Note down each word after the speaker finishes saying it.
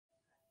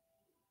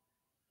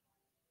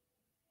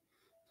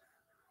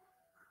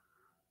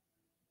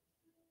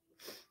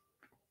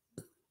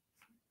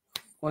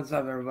What's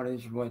up, everybody?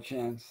 It's your boy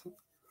Chance.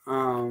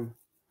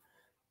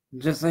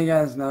 Just so you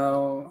guys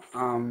know,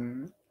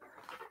 I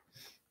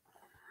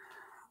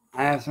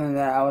have something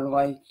that I would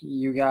like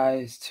you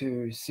guys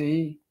to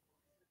see.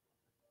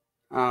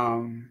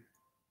 You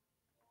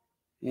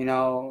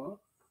know,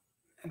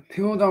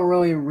 people don't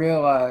really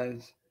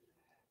realize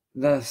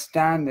the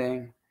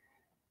standing,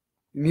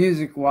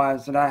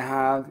 music-wise, that I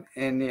have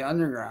in the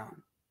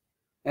underground.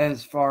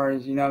 As far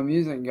as,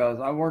 music goes,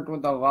 I worked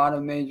with a lot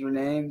of major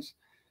names.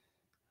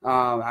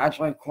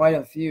 Actually, quite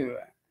a few.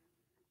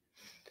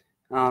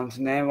 To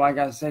name, like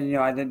I said,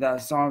 I did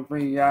that song for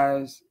you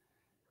guys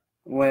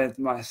with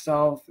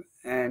myself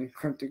and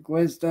Cryptic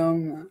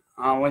Wisdom,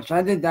 which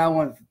I did that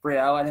one for free.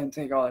 I let him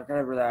take all the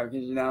credit for that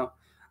because,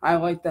 I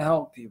like to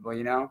help people,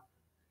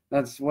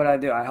 That's what I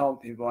do. I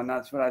help people, and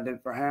that's what I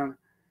did for him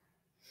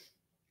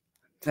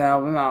to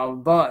help him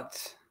out.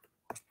 But,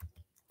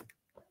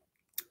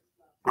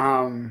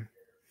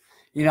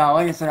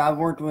 like I said, I've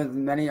worked with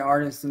many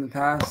artists in the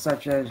past,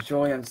 such as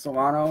Julian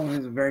Solano,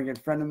 who's a very good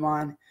friend of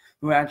mine,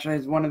 who actually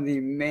is one of the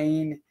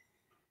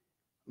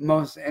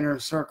most inner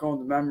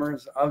circled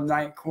members of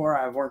Nightcore.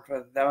 I've worked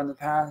with them in the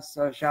past.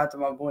 So shout out to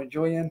my boy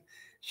Julian.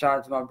 Shout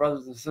out to my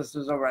brothers and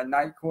sisters over at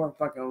Nightcore.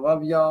 Fucking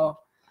love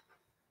y'all.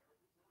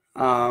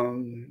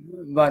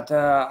 But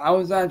I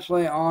was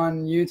actually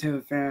on YouTube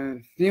a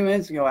few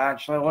minutes ago,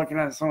 actually, looking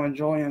at some of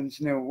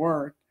Julian's new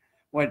work,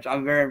 which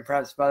I'm very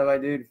impressed, by the way,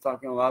 dude.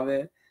 Fucking love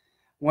it.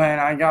 When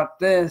I got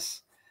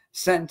this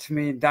sent to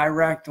me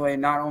directly,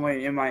 not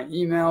only in my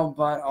email,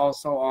 but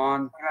also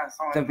on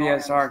the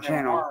BSR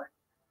channel.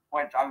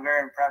 Which I'm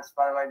very impressed,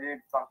 by the way, dude.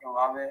 Fucking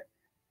love it.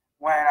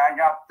 When I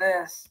got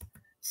this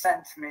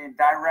sent to me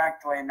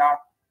directly, not...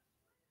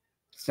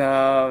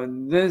 So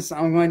this,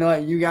 I'm going to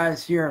let you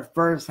guys hear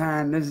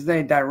firsthand. This is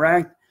a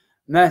direct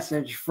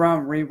message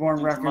from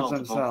Reborn Records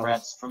themselves.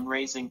 Threats from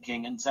Racing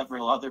King and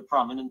several other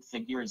prominent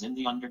figures in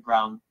the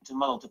underground to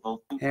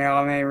multiple... Here,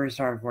 let me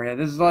restart for you.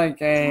 This is like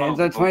it's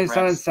a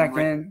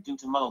 27-second... Due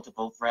to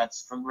multiple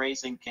threats from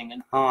Racing King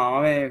and... Hold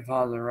on, let me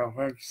pause it real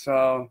quick.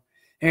 So...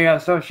 Here you go.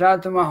 So shout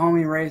out to my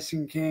homie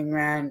Racing King,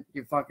 man.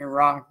 You fucking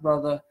rock,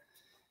 brother.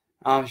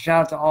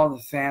 Shout out to all the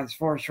fans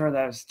for sure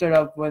that have stood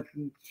up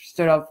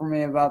for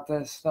me about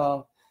this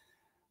stuff.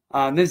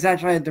 This is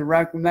actually a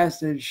direct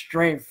message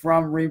straight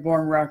from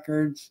Reborn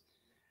Records,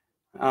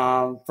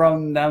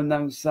 from them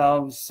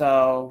themselves.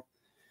 So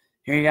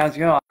here you guys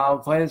go. I'll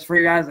play this for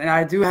you guys. And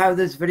I do have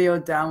this video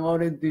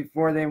downloaded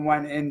before they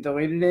went and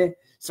deleted it.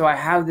 So I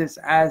have this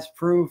as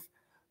proof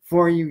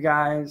for you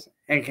guys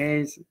in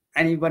case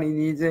anybody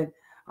needs it.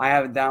 I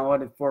have it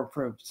downloaded for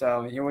proof.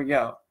 So here we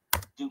go.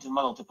 Due to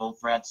multiple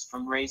threats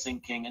from Racing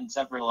King and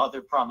several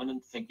other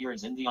prominent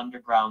figures in the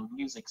underground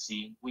music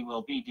scene, we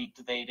will be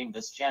deactivating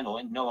this channel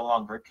and no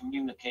longer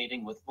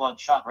communicating with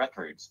Bloodshot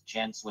Records,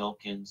 Chance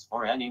Wilkins,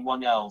 or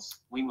anyone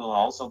else. We will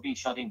also be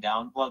shutting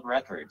down Blood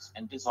Records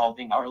and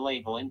dissolving our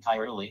label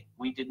entirely.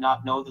 We did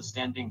not know the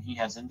standing he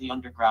has in the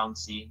underground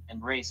scene,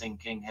 and Racing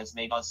King has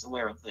made us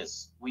aware of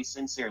this. We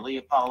sincerely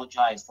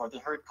apologize for the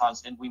hurt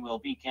caused, and we will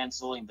be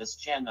canceling this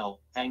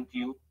channel. Thank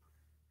you.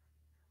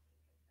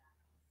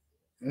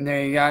 And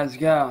there you guys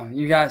go.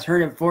 You guys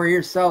heard it for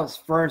yourselves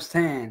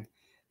firsthand.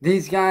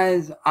 These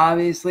guys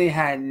obviously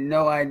had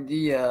no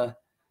idea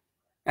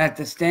at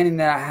the standing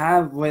that I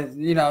have with,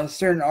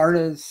 certain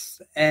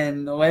artists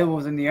and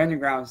labels in the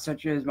underground,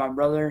 such as my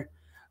brother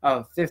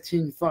of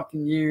 15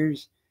 fucking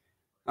years,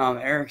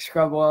 Eric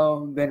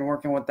Scrublow. Been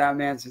working with that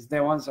man since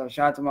day one, so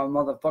shout out to my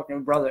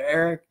motherfucking brother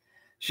Eric.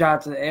 Shout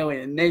out to the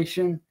Alien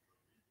Nation.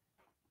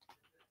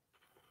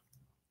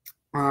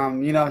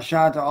 Shout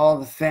out to all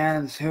the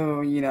fans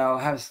who,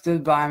 have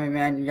stood by me,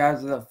 man. You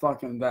guys are the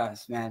fucking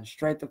best, man.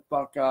 Straight the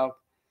fuck up.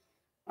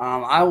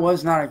 I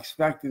was not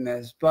expecting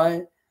this,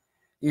 but,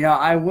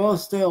 I will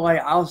still,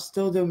 I'll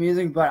still do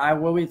music, but I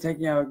will be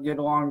taking a good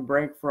long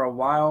break for a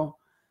while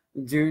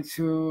due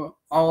to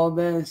all of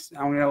this.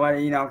 I'm going to let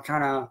it,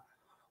 kind of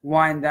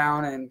wind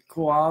down and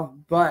cool off,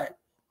 but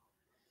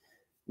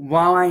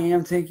while I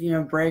am taking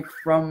a break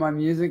from my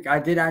music, I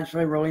did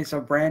actually release a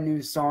brand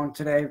new song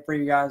today for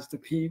you guys to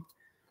peep.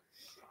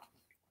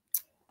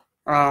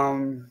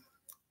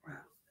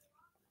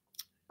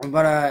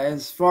 But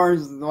as far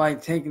as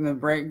taking the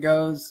break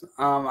goes,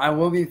 I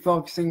will be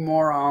focusing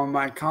more on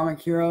my comic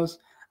heroes.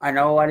 I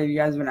know a lot of you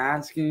guys have been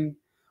asking,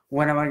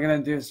 when am I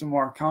going to do some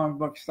more comic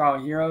book style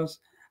heroes?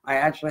 I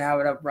actually have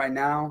it up right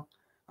now.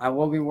 I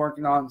will be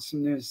working on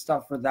some new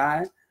stuff for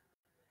that.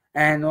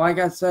 And like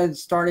I said,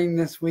 starting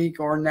this week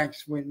or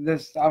next week,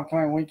 this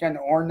upcoming weekend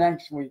or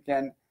next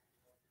weekend,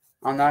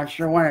 I'm not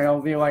sure when. It'll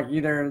be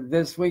either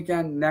this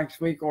weekend,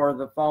 next week, or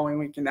the following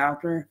weekend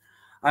after.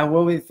 I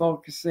will be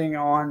focusing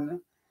on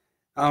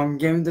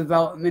game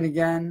development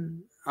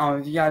again.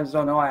 If you guys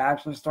don't know, I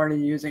actually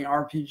started using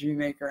RPG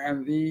Maker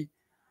MV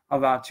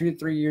about 2 to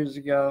 3 years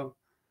ago.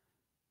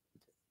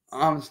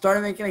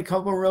 Started making a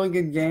couple really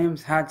good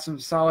games, had some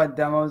solid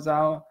demos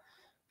out,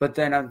 but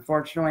then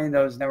unfortunately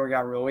those never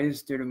got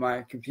released due to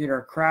my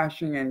computer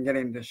crashing and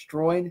getting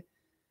destroyed.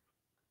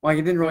 like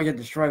it didn't really get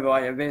destroyed, but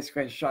like it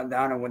basically shut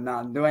down and would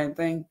not do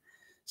anything.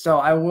 So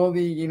I will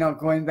be, you know,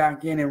 going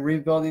back in and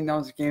rebuilding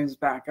those games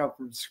back up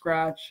from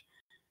scratch.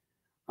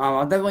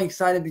 I'm definitely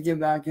excited to get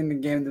back into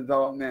game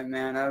development,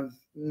 man. I've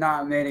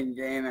not made a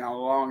game in a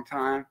long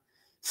time,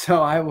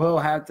 so I will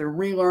have to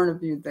relearn a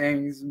few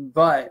things,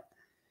 but,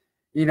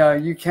 you know,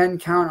 you can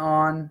count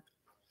on,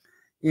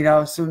 you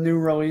know, some new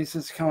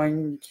releases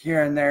coming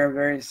here and there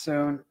very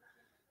soon.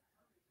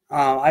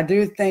 I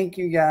do thank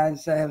you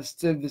guys that have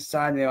stood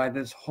beside me like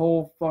this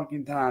whole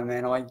fucking time,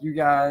 man. Like you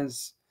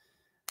guys,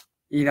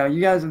 you know,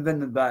 you guys have been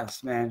the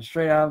best, man.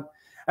 Straight up.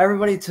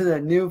 Everybody to the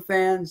new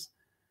fans,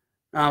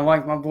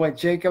 like my boy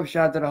Jacob.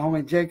 Shout out to the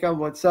homie Jacob.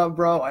 What's up,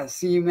 bro? I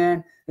see you,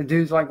 man. The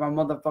dude's like my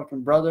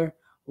motherfucking brother.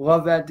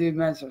 Love that dude,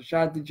 man. So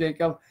shout out to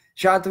Jacob.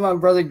 Shout out to my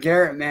brother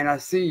Garrett, man. I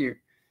see you.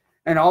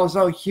 And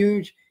also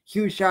huge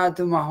shout out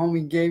to my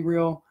homie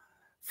Gabriel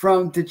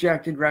from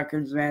Dejected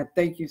Records, man.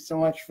 Thank you so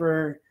much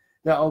for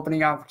the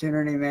opening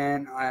opportunity,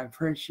 man. I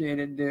appreciate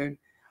it, dude.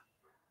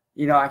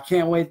 You know, I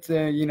can't wait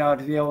to, you know,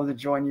 to be able to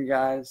join you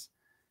guys.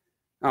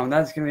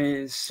 That's going to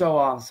be so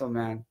awesome,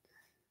 man.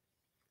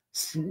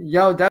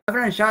 Yo,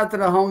 definitely shout out to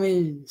the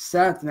homie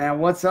Seth, man.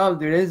 What's up,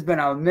 dude? It's been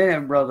a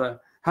minute, brother.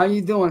 How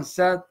you doing,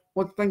 Seth?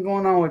 What's been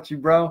going on with you,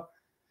 bro?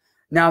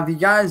 Now, if you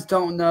guys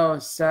don't know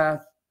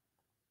Seth,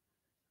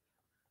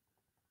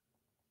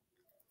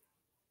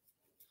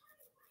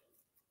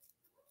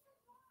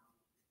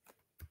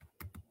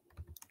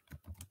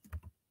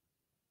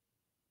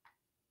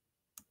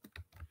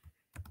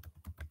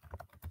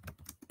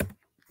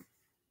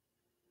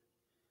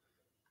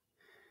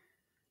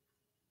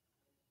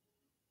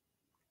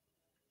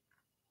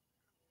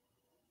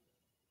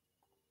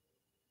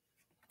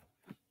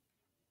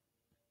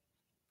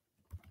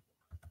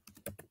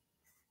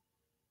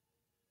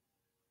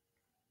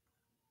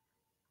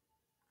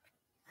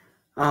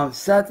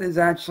 Seth is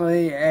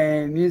actually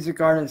a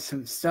music artist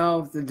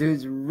himself. The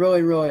dude's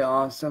really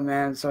awesome,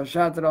 man. So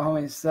shout out to the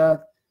homie Seth.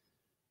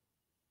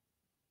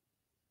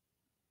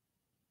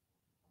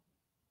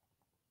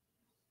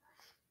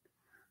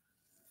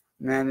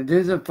 Man, the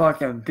dude's a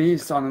fucking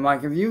beast on the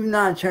mic. If you've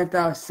not checked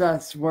out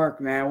Seth's work,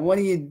 man, what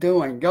are you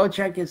doing? Go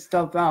check his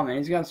stuff out, man.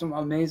 He's got some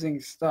amazing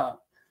stuff.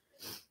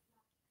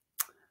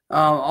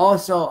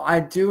 Also, I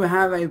do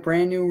have a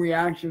brand new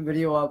reaction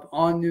video up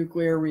on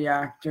Nuclear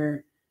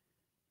Reaction.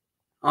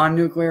 I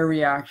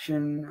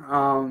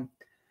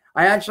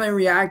actually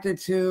reacted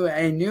to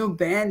a new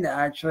band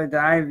actually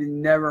that I've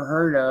never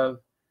heard of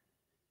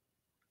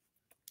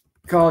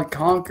called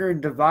Conquer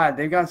Divide.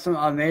 They got some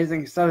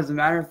amazing stuff. As a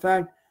matter of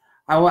fact,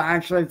 I will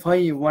actually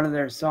play you one of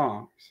their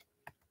songs.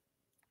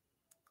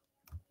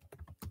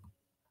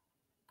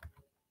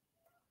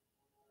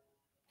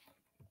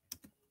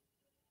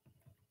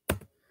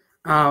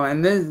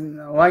 And this,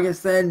 like I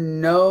said,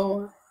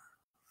 no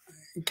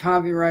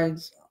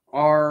copyrights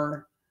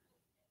are,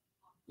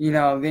 you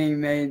know,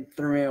 being made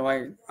through me.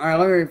 Like, all right,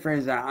 let me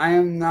rephrase that. I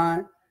am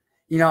not,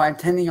 you know,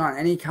 intending on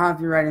any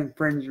copyright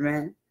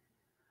infringement.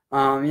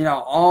 You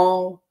know,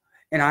 all,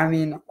 and I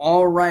mean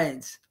all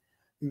rights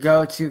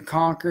go to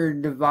Conquer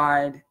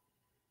Divide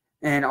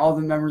and all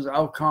the members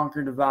of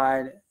Conquer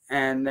Divide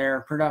and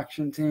their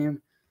production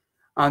team.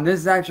 This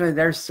is actually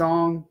their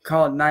song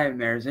called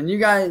Nightmares. And you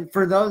guys,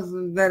 for those of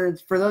you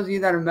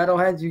that are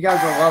metalheads, you guys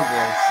will love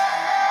this.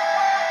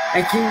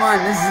 And keep in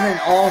mind, this is an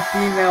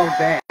all-female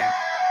band.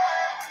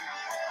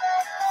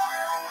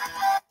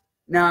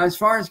 Now, as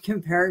far as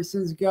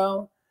comparisons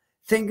go,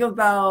 think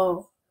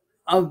about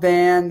a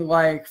band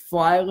like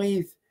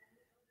Flyleaf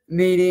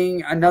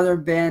meeting another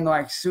band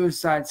like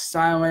Suicide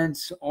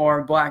Silence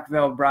or Black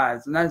Veil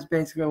Brides. And that's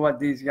basically what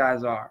these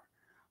guys are.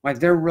 Like,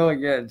 they're really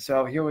good.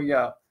 So here we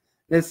go.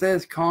 This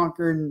is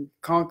Conquering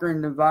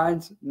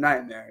Divide's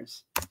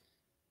Nightmares.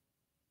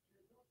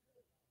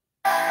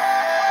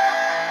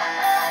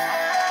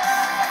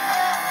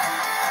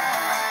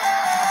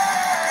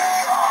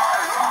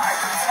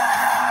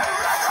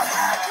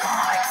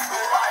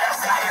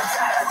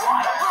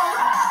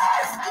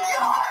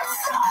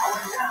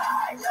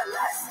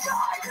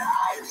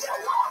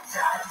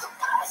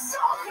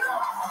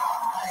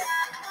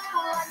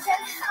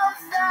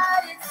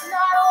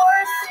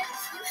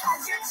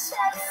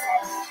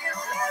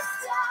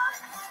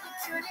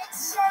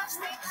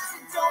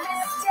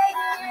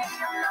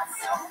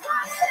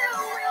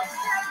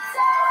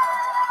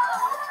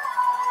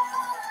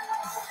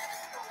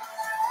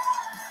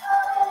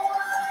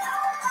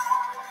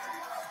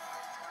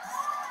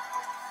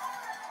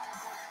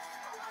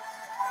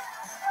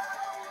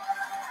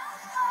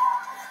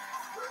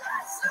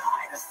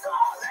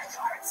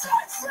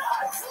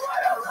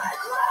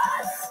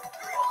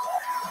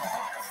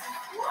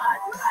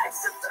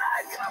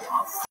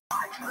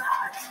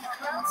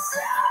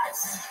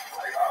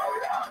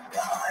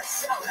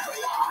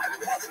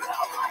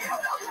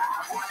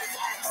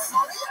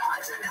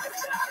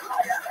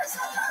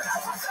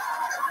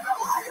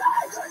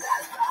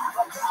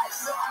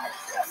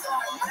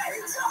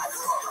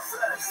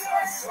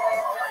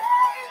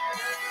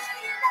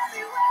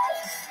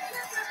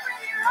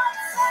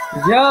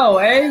 Yo,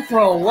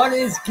 April, what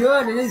is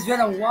good? It has been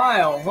a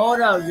while.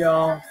 Hold up,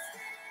 y'all.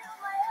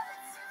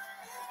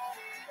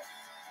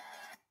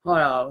 Hold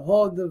up.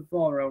 Hold the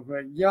phone real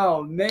quick.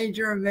 Yo,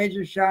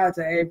 major shout out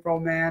to April,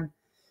 man.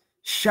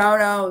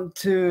 Shout out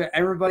to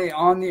everybody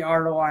on the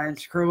Art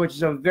Alliance crew, which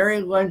is a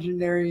very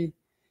legendary,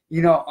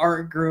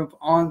 art group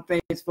on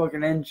Facebook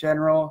and in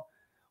general,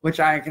 which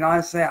I can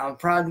honestly say I'm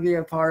proud to be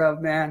a part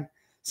of, man.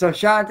 So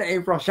shout out to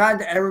April. Shout out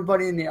to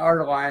everybody in the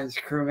Art Alliance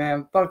crew,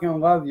 man. Fucking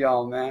love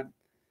y'all, man.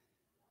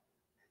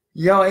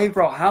 Yo,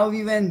 April, how have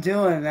you been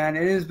doing, man?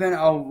 It has been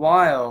a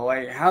while.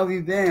 Like, how have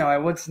you been?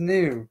 Like, what's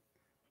new?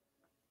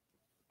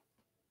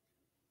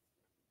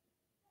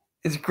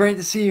 It's great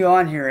to see you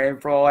on here,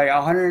 April. Like,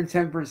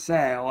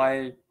 110%.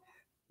 Like,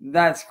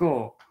 that's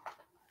cool.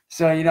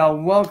 So,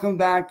 welcome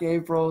back,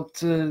 April,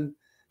 to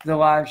the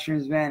live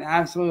streams, man.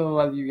 Absolutely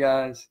love you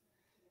guys.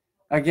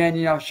 Again,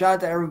 shout out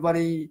to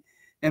everybody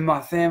in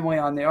my family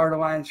on the Art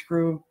Alliance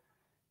crew.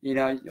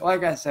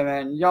 Like I said,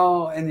 man,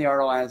 y'all in the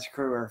Art Alliance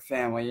crew are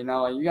family.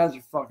 Like, you guys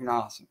are fucking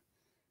awesome.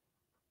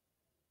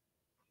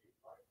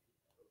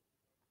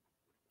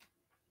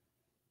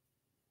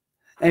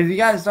 And if you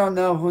guys don't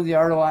know who the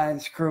Art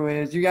Alliance crew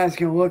is, you guys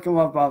can look them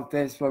up on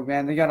Facebook,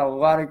 man. They got a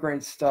lot of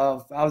great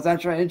stuff. I was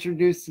actually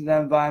introduced to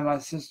them by my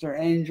sister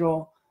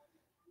Angel.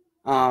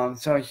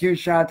 So a huge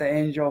shout out to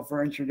Angel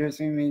for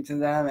introducing me to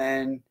them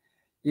and,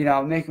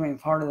 making me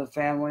part of the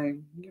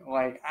family.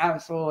 Like,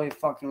 absolutely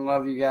fucking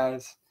love you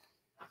guys.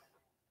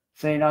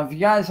 So, if you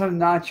guys have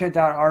not checked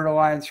out Art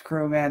Alliance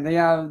crew, man,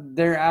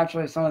 they're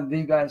actually some of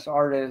the best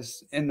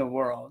artists in the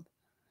world.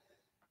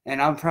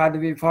 And I'm proud to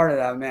be part of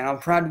that, man. I'm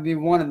proud to be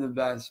one of the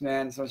best,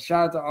 man. So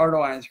shout out to Art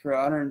Alliance crew,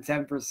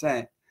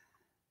 110%.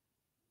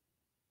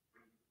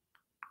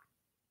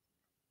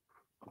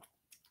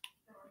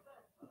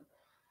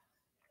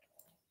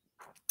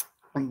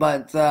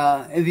 But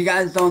if you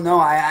guys don't know,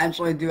 I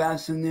actually do have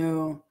some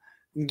new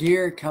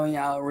gear coming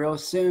out real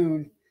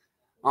soon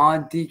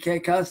on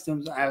DK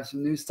Customs. I have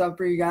some new stuff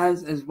for you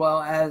guys, as well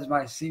as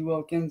my C.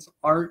 Wilkins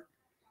art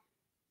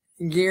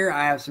gear.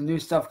 I have some new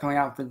stuff coming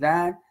out for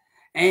that.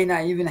 And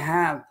I even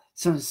have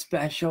some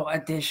special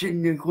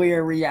edition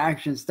nuclear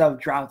reaction stuff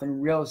dropping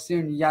real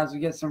soon. You guys will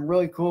get some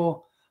really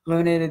cool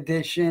limited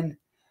edition,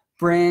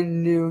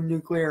 brand new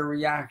nuclear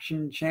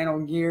reaction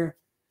channel gear.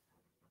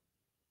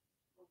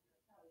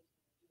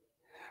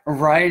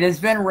 Right, it's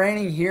been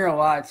raining here a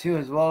lot too,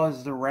 as well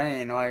as the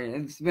rain. Like,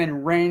 it's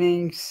been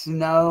raining,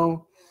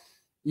 snow,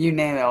 you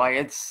name it. Like,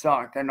 it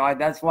sucked, and like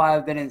that's why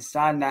I've been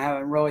inside and I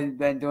haven't really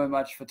been doing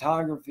much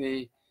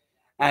photography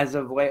as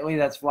of lately.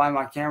 That's why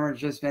my camera's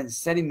just been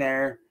sitting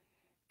there,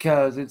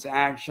 because it's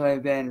actually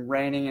been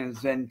raining and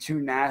it's been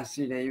too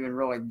nasty to even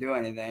really do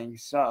anything.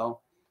 So,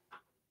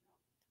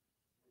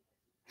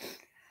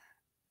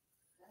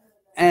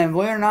 and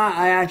believe it or not,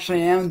 I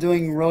actually am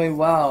doing really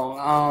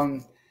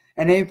well.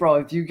 And April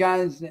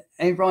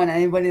and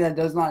anybody that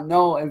does not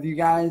know, if you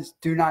guys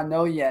do not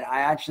know yet,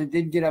 I actually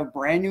did get a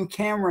brand new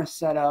camera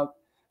set up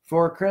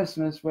for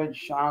Christmas,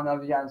 which I don't know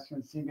if you guys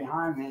can see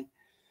behind me.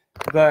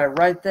 But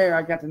right there,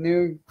 I got the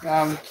new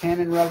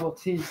Canon Rebel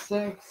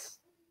T6.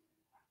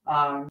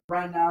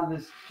 Right now,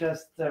 this is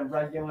just the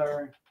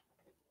regular,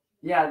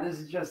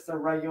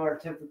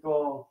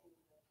 typical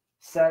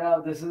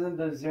setup. This isn't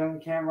the zoom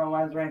camera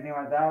lens or anything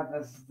like that.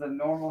 This is the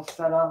normal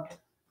setup.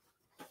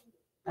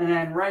 And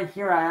then right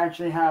here, I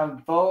actually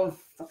have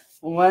both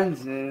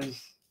lenses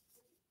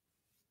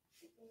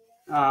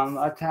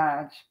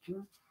attached.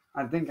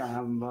 I think I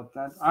have them both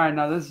attached. All right,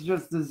 now this is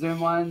just the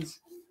zoom lens.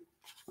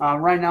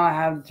 Right now, I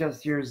have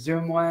just your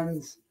zoom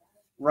lens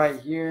right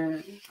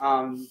here.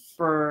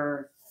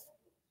 For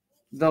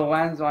the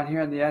lens on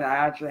here at the end, I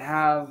actually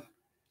have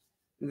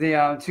the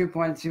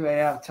 2.2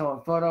 AF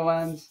telephoto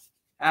lens.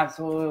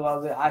 Absolutely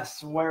love it. I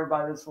swear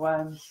by this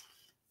lens.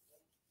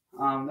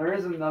 There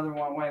is another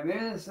one. Wait, maybe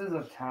this is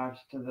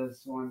attached to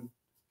this one.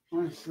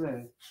 Let's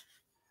see.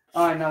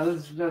 Oh, no,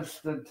 this is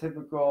just the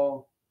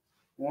typical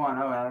one.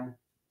 Okay.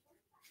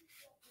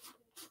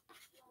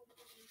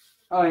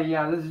 Oh,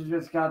 yeah, this has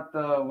just got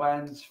the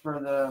lens for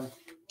the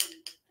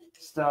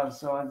stuff.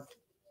 So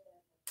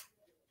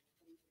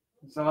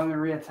let me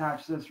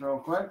reattach this real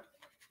quick.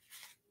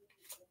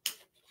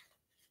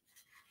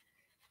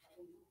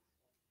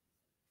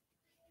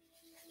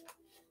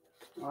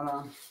 Hold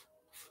on.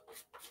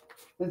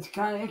 It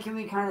can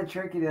be kind of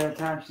tricky to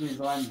attach these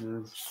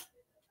lenses.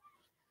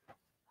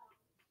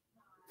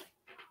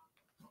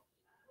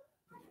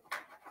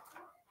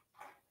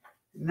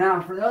 Now,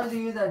 for those of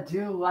you that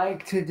do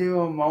like to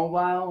do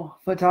mobile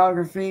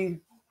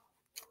photography,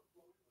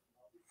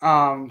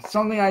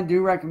 something I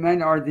do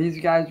recommend are these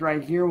guys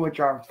right here, which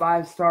are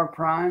 5-star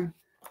prime.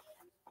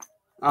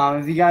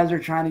 If you guys are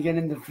trying to get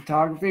into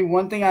photography,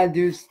 one thing I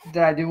do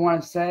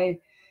want to say,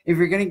 if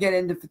you're going to get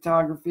into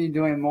photography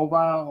doing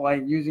mobile,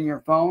 like using your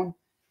phone,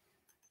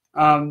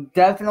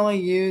 definitely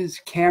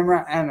use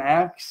Camera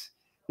MX.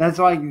 That's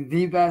like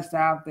the best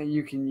app that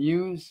you can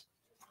use.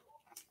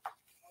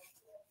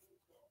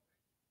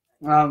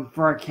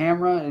 For a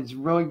camera, it's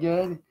really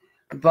good.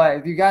 But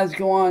if you guys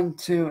go on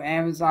to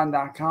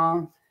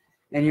Amazon.com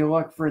and you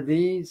look for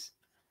these,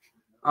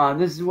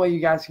 this is what you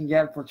guys can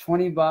get for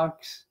 $20.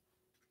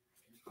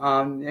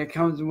 It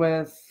comes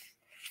with,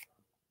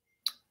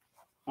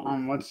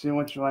 let's see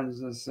which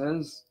lens this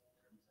is.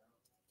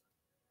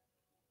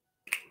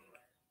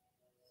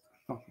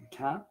 Fucking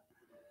cat.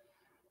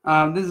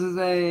 This is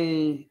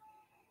a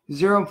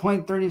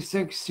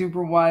 0.36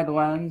 super wide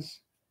lens.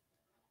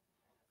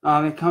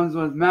 It comes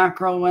with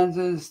macro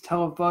lenses,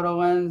 telephoto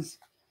lens.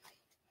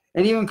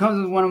 It even comes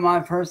with one of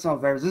my personal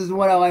favorites. This is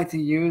what I like to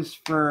use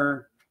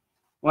for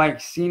like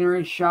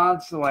scenery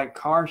shots, like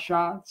car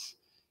shots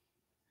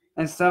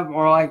and stuff,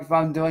 or like if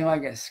I'm doing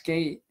like a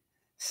skate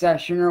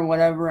session or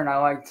whatever, and I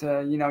like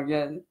to,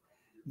 get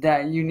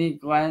that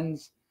unique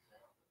lens.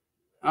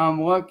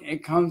 Look,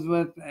 it comes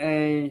with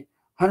a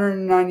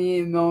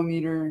 198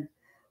 millimeter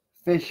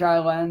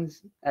fisheye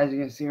lens, as you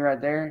can see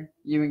right there.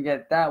 You can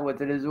get that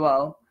with it as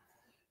well.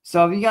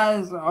 So if you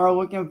guys are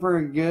looking for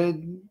a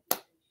good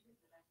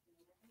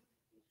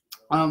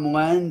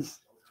lens,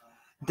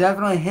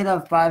 definitely hit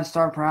up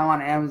 5-Star Prime on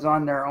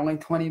Amazon. They're only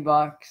 $20.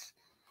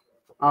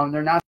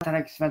 They're not that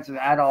expensive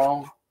at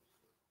all.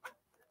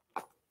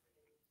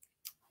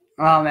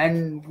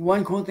 And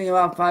one cool thing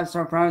about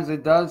 5-Star Prime is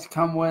it does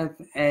come with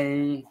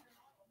a,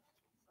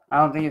 I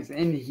don't think it's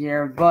in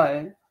here,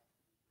 but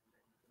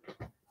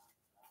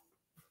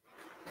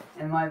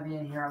it might be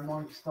in here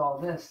amongst all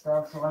this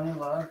stuff, so let me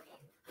look.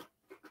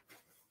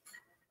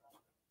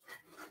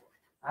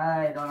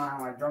 I don't know how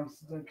my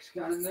drumsticks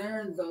got in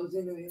there. Those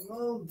need to be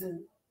moved.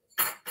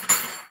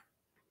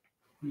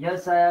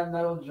 Yes, I have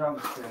metal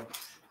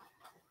drumsticks.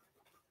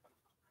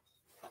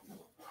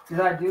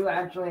 Because I do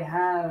actually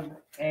have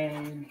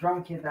a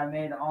drum kit that I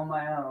made on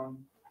my own.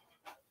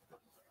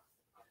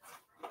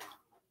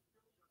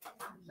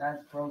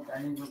 That's broke.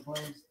 I need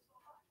replaced.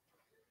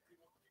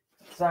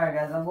 Sorry,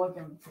 guys. I'm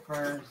looking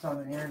for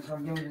something here, so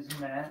give me just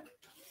a minute.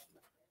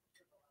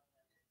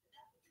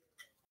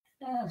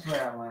 Yeah, that's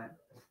where I went.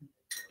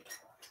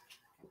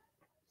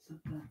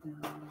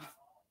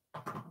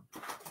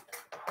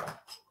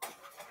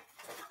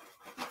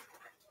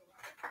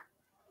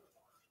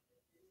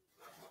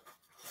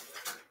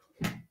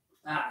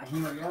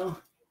 Here we go.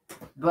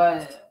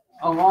 But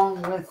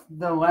along with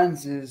the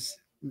lenses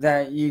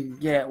that you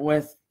get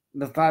with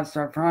the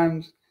 5-Star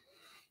Primes,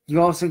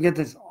 you also get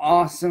this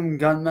awesome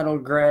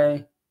gunmetal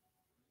gray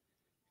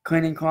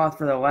cleaning cloth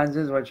for the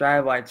lenses, which I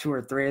have like 2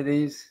 or 3 of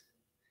these.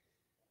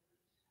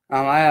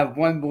 I have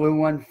one blue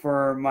one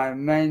for my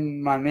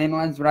main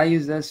lens, but I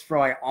use this for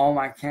like all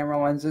my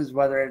camera lenses,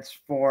 whether it's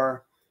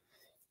for,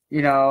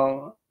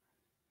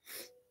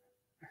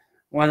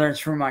 whether it's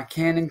for my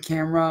Canon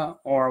camera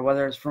or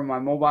whether it's for my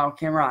mobile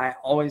camera. I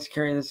always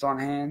carry this on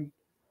hand.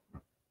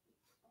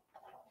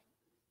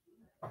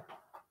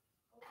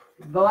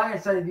 But like I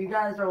said, if you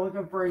guys are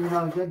looking for,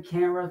 a good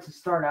camera to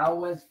start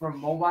out with for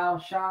mobile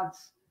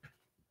shots,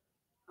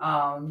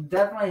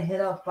 definitely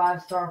hit up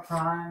 5-Star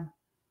Prime.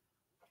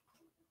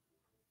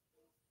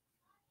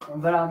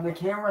 But the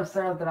camera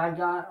setup that I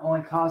got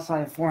only costs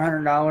like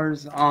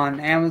 $400 on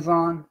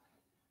Amazon.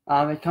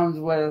 It comes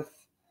with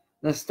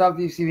the stuff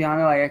you see behind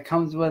me. Like it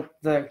comes with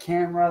the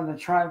camera, the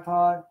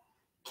tripod,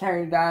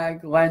 carry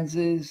bag,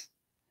 lenses,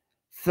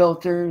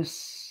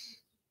 filters.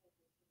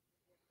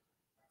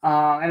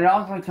 And it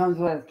also comes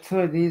with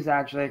 2 of these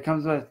actually. It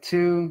comes with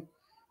 2,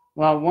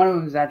 well, one of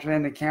them is actually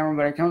in the camera,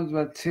 but it comes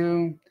with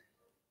 2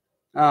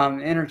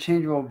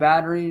 interchangeable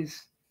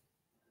batteries.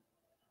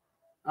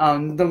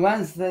 The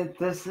lens that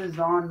this is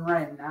on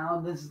right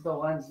now, this is the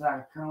lens that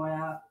I currently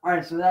have.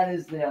 Alright, so that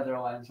is the other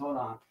lens. Hold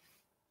on.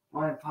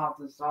 I'm going to pop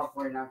this off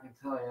right now, I can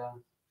tell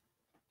you.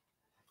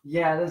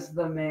 Yeah, this is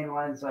the main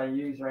lens I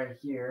use right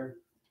here.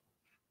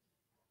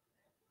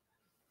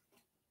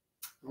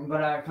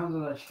 But it comes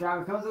with a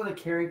strap. It comes with a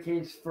carry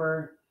case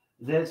for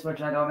this,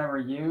 which I don't ever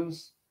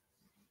use.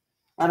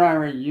 I don't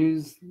ever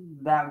use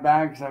that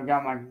bag because I've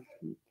got my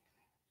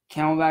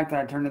Camelback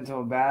that I turned into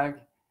a bag.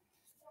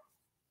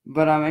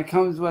 But it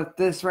comes with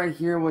this right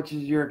here, which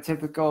is your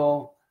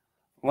typical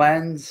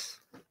lens.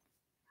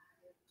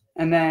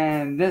 And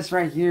then this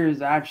right here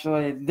is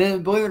actually,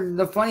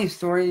 the funny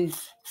story,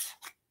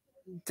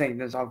 take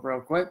this off real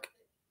quick.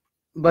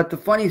 But the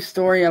funny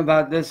story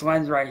about this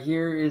lens right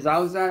here is I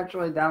was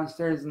actually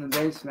downstairs in the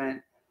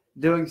basement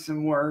doing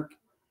some work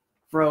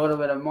for a little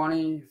bit of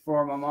money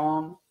for my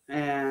mom.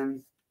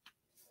 And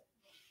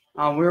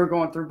we were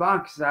going through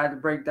boxes. I had to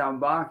break down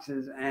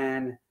boxes.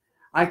 And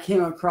I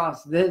came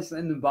across this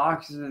in the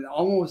boxes and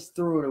almost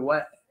threw it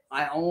away.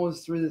 I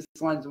almost threw this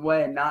lens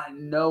away, not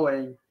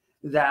knowing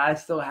that I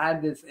still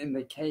had this in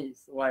the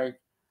case. Like,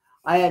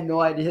 I had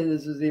no idea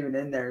this was even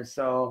in there.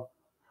 So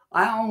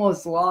I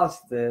almost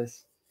lost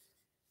this.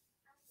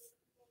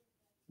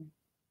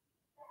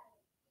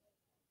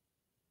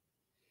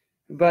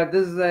 But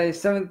this is a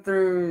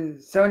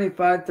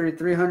 75 through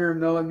 300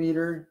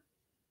 millimeter.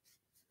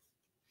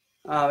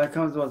 It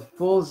comes with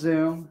full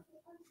zoom.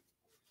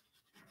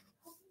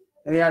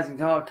 If you guys can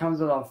tell, it comes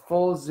with a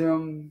full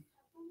zoom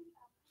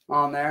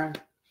on there.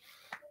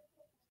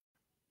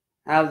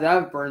 have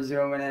that bird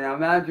zooming in.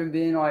 Imagine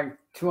being like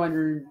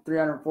 200,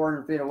 300,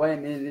 400 feet away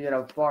and needing to get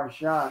a far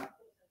shot.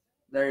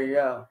 There you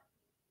go.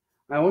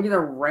 Now look at the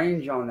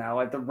range on that.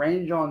 Like the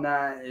range on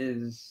that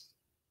is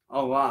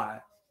a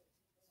lot.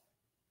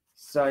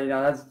 So, you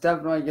know, that's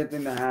definitely a good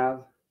thing to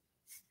have.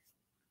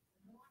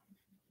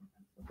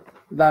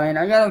 But I mean,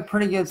 I got a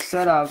pretty good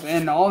setup.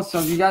 And also,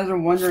 if you guys are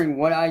wondering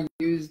what I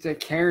use to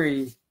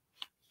carry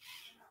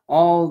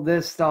all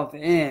this stuff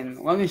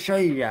in, let me show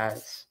you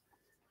guys.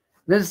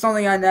 This is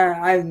something I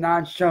have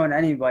not shown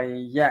anybody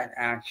yet,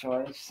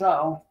 actually.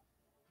 So,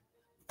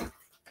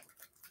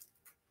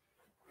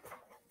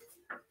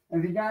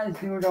 if you guys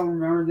do or don't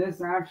remember,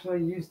 this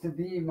actually used to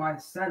be my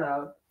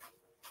setup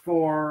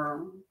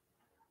for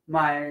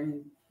my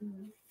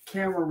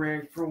camera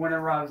rig for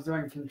whenever I was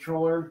doing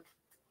controller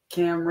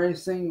cam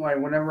racing.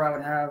 Like whenever I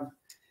would have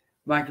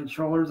my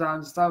controllers on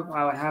and stuff,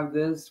 I would have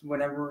this.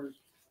 Whenever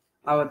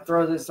I would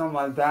throw this on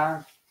my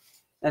back,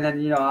 and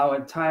then, you know, I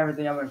would tie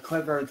everything, I would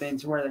clip everything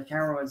to where the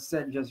camera would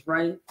sit just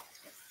right.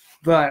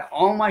 But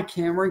all my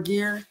camera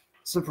gear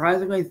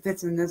surprisingly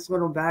fits in this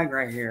little bag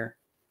right here.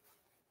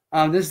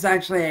 This is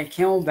actually a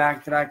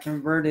Camelback that I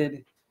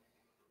converted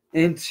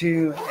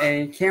into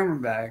a camera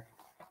bag.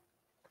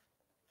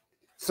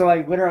 So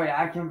like literally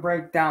I can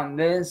break down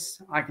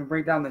this, I can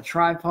break down the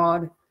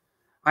tripod,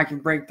 I can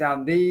break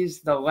down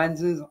these, the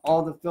lenses,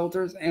 all the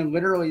filters, and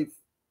literally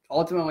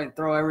ultimately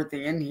throw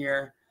everything in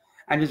here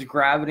and just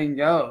grab it and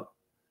go.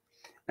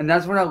 And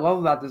that's what I love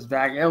about this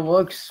bag. It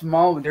looks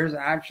small, but there's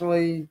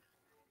actually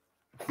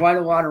quite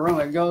a lot of room.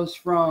 It goes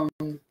from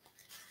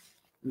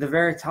the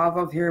very top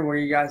up here where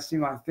you guys see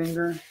my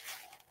finger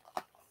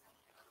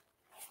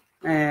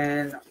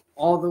and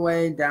all the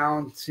way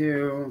down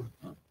to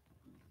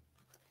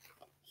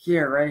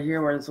here, right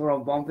here where this little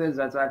bump is.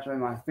 That's actually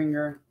my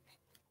finger.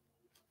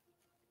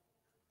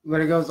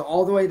 But it goes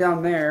all the way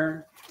down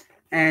there,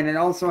 and it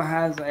also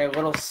has a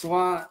little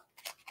slot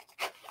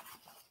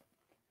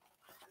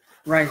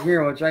right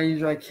here, which I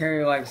usually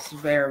carry like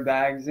spare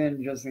bags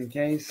in just in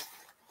case.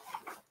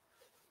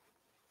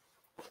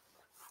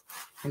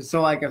 And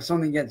so like if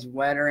something gets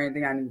wet or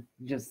anything, I can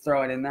just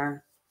throw it in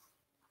there.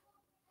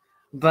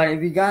 But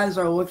if you guys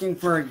are looking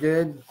for a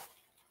good,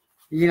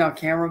 you know,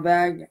 camera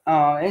bag,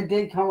 it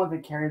did come with a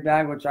carry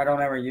bag, which I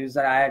don't ever use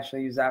that. I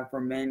actually use that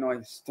for main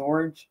like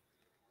storage.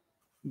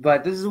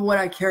 But this is what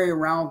I carry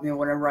around with me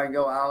whenever I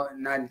go out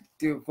and I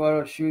do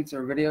photo shoots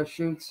or video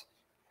shoots.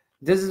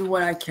 This is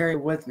what I carry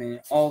with me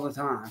all the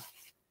time.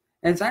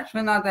 And it's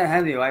actually not that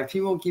heavy. Like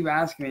people keep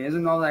asking me,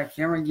 isn't all that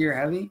camera gear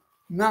heavy?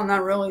 No,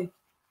 not really.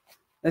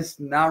 It's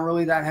not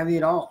really that heavy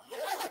at all.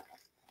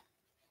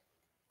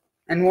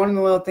 And one of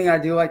the little things I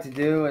do like to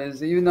do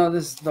is, even though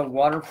this is the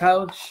water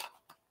pouch,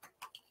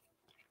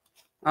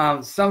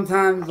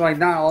 sometimes, like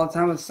not all the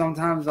time, but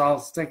sometimes I'll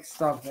stick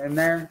stuff in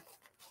there.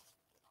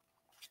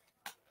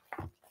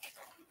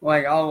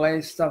 Like I'll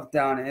lay stuff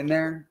down in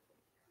there,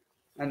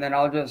 and then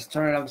I'll just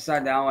turn it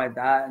upside down like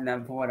that, and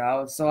then pull it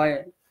out. So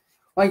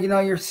like you know,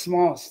 your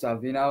small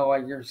stuff, you know,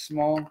 like your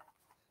small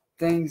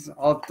things,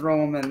 I'll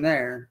throw them in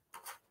there.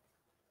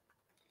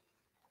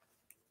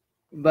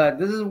 But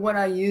this is what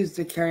I use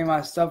to carry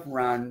my stuff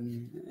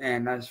around,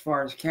 and as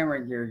far as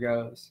camera gear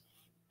goes,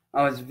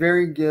 it's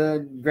very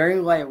good, very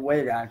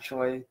lightweight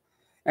actually.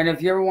 And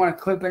if you ever want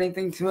to clip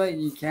anything to it,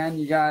 you can.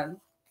 You got,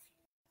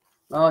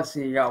 well, let's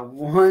see, you got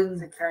one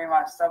to carry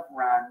my stuff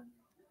around,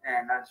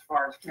 and as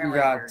far as camera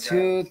gear goes,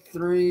 you got 2,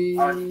 3,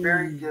 it's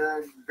very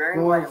good, very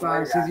 4,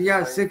 5, 6. You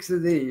got 6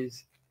 of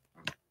these.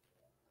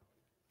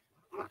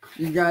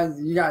 You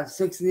got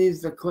 6 of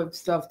these to clip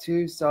stuff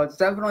to, so it's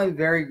definitely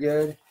very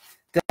good.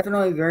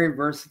 Definitely very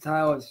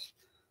versatile.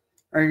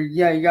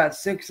 You got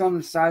 6 on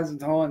the sides of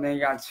the hole, and then you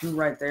got 2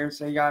 right there.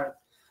 So you got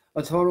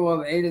a total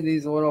of 8 of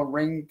these little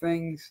ring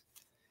things.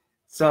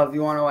 So if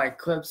you want to like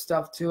clip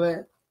stuff to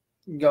it,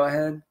 go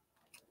ahead.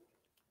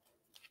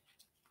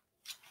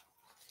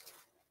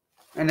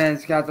 And then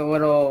it's got the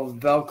little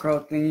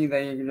Velcro thingy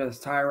that you can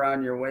just tie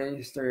around your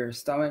waist or your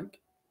stomach.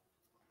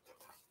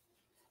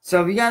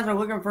 So if you guys are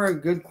looking for a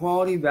good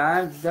quality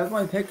bag,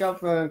 definitely pick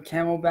up a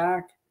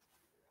Camelback.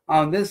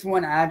 This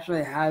one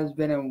actually has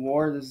been in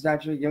war. This is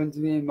actually given to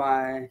me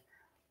by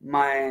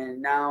my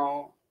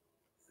now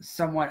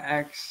somewhat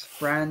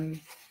ex-friend.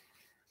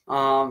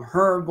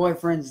 Her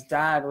boyfriend's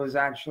dad was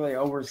actually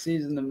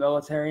overseas in the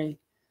military.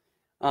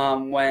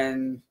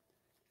 When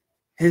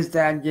his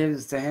dad gave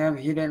it to him,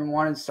 he didn't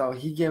want it, so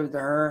he gave it to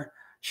her.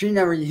 She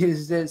never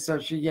used it, so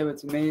she gave it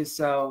to me.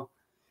 So,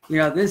 you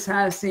know, this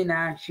has seen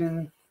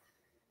action.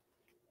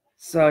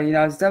 So, you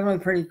know, it's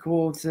definitely pretty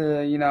cool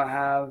to, you know,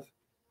 have.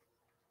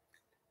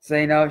 So,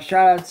 you know,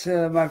 shout out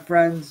to my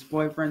friend's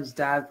boyfriend's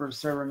dad for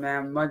serving,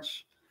 man.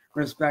 Much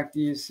respect to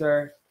you,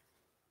 sir.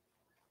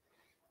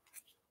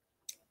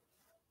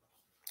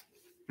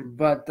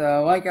 But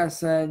like I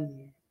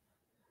said,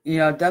 you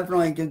know,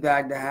 definitely a good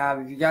bag to have.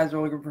 If you guys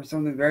are looking for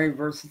something very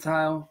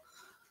versatile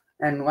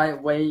and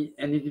lightweight,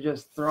 and you can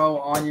just throw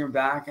on your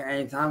back at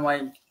any time,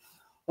 like,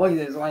 look at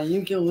this. Like,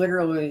 you can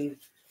literally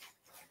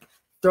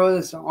throw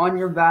this on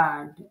your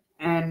back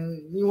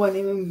And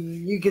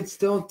you could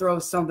still throw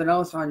something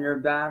else on your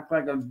back,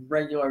 like a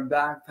regular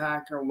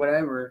backpack or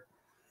whatever,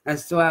 and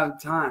still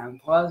have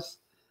time. Plus,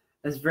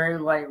 it's very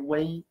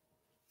lightweight.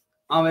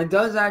 It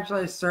does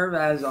actually serve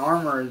as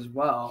armor as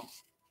well.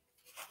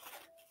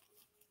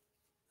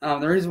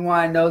 The reason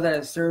why I know that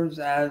it serves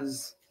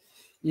as,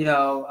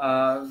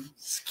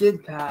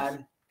 skid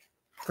pad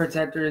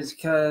protector is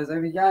because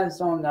if you guys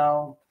don't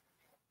know,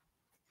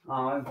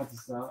 let me put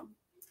this up.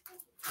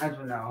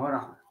 Actually, no, hold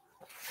on.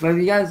 But if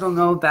you guys don't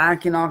know,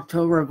 back in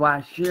October of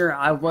last year,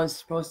 I was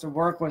supposed to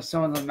work with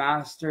some of the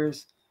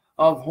masters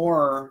of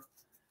horror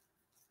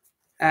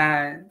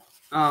at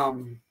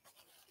down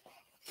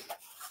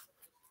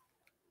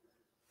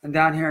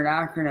here in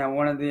Akron at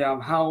one of the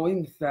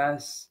Halloween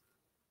fests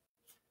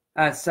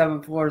at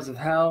 7 Floors of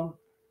Hell.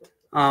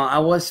 I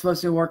was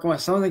supposed to be working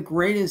with some of the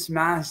greatest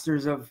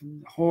masters of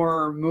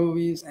horror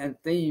movies and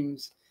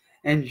themes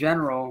in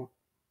general.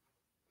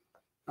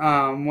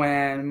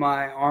 When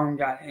my arm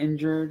got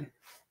injured,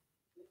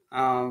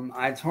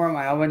 I tore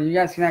my elbow. You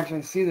guys can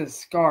actually see the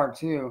scar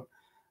too.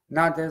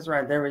 Not this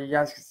right there, but you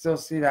guys can still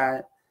see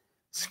that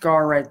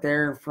scar right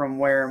there from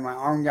where my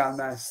arm got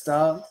messed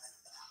up.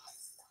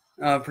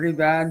 Pretty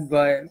bad,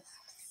 but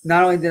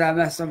not only did I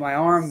mess up my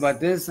arm, but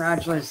this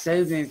actually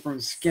saved me from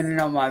skinning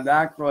up my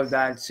back really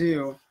bad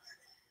too.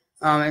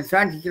 In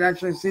fact, you can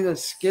actually see the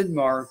skid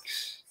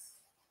marks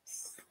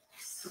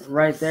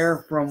right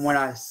there from when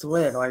I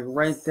slid, like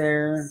right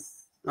there.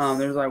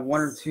 There's like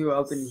one or two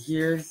up in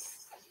here.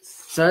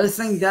 So this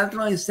thing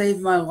definitely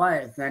saved my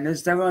life, man.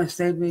 This definitely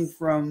saved me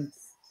from,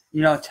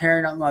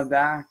 tearing up my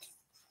back.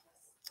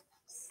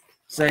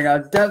 So,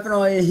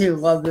 definitely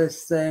love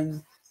this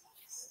thing.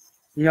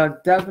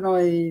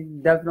 Definitely,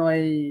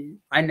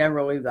 I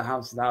never leave the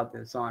house without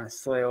this,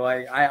 honestly.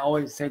 Like, I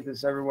always take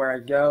this everywhere I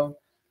go.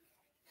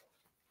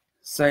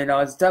 So,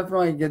 it's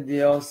definitely a good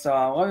deal.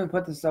 So, let me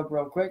put this up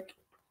real quick.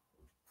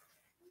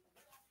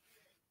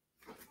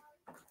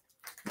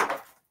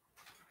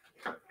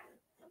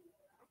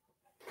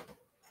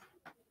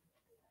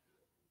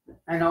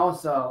 And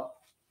also,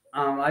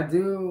 I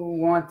do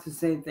want to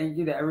say thank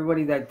you to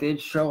everybody that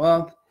did show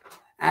up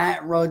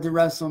at Road to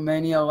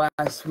WrestleMania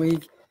last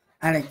week.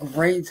 I had a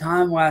great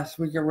time last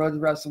week at Road to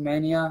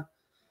WrestleMania.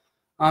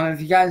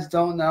 If you guys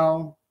don't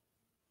know,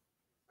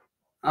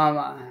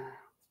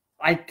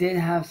 I did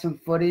have some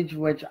footage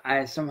which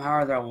I somehow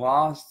or other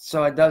lost.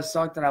 So it does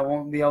suck that I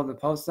won't be able to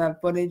post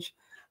that footage.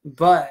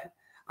 But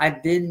I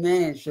did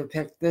manage to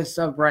pick this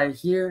up right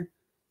here.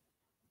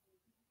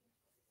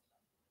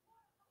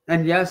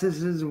 And yes,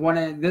 this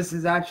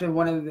is actually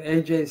one of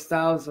AJ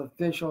Styles'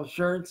 official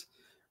shirts.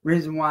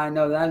 Reason why I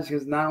know that is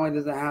because not only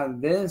does it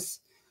have this,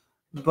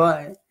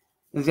 but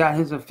it's got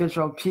his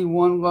official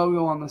P1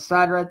 logo on the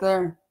side right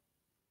there.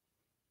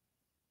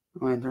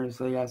 Let me turn it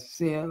so you guys can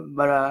see it.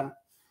 But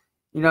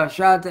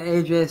shout out to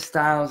AJ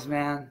Styles,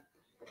 man.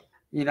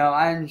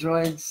 I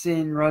enjoyed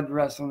seeing Road to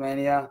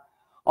WrestleMania.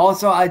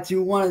 Also, I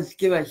do want to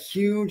give a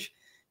huge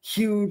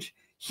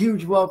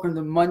welcome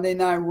to Monday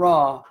Night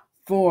Raw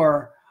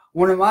for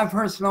one of my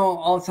personal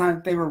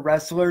all-time favorite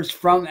wrestlers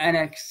from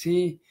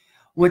NXT,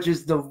 which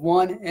is the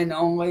one and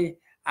only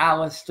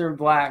Aleister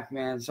Black,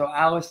 man. So,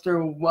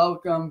 Aleister,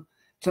 welcome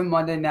to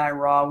Monday Night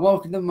Raw.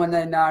 Welcome to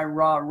Monday Night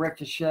Raw,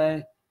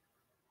 Ricochet.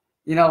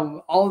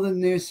 All the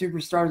new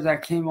superstars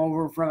that came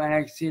over from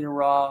NXT to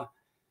Raw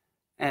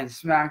and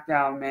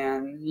SmackDown,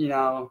 man.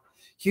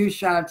 Huge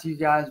shout out to you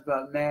guys,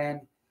 but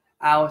man,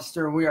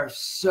 Aleister,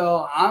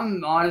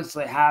 I'm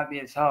honestly happy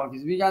as hell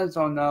because if you guys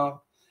don't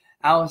know,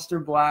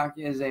 Aleister Black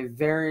is a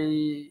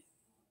very,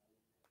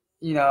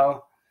 he's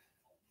a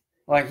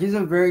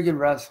very good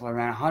wrestler,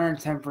 man.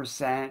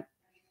 110%.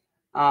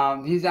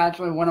 He's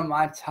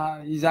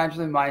actually he's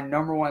actually my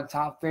number one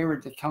top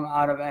favorite to come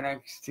out of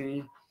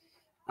NXT.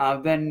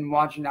 I've been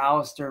watching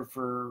Aleister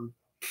for,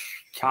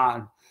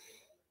 God,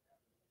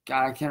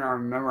 I can't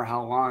remember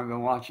how long I've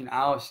been watching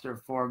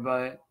Aleister for,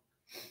 but,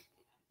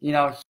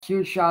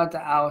 huge shout out to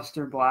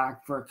Aleister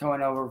Black for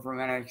coming over from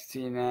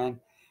NXT, man.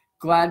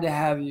 Glad to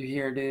have you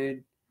here,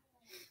 dude.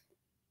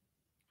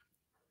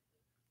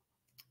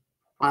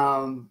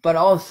 But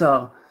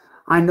also,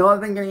 I know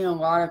I've been getting a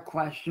lot of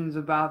questions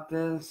about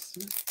this.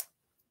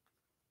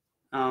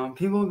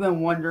 People have been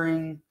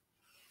wondering,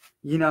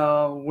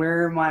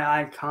 where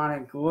my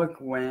iconic look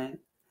went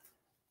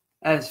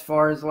as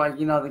far as,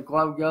 the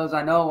glove goes.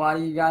 I know a lot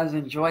of you guys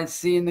enjoyed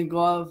seeing the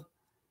glove.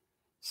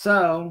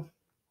 So,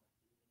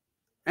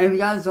 and if you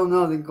guys don't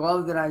know, the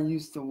glove that I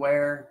used to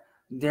wear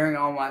during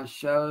all my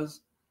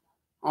shows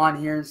on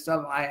here and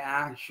stuff, I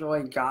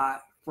actually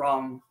got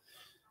from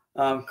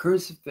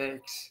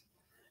Crucifix.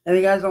 And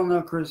if you guys don't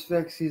know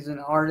Crucifix, he's an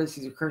artist.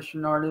 He's a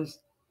Christian artist.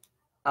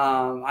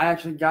 I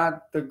actually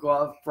got the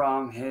glove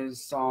from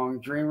his song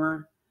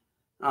Dreamer.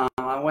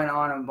 I went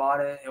on and bought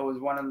it. It was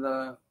one of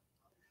the,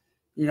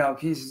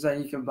 pieces that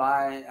you can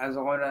buy as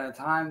a one at a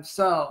time.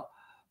 So,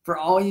 for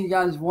all you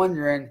guys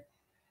wondering,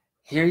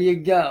 here you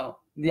go.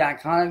 The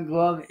iconic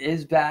glove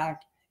is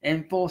back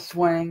in full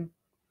swing.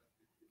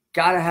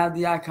 Gotta have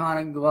the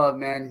iconic glove,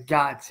 man.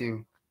 Got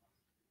to.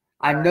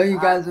 I know you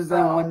guys have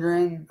been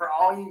wondering. For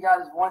all you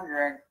guys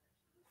wondering,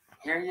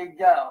 here you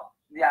go.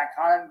 The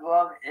iconic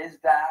glove is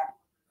back.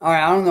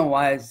 Alright, I don't know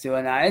why it's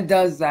doing that. It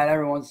does that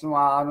every once in a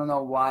while. I don't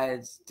know why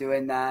it's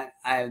doing that.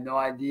 I have no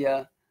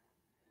idea.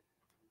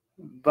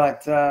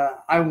 But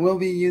I will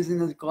be using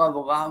this glove a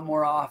lot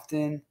more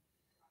often.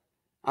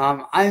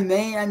 I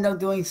may end up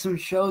doing some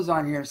shows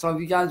on here. So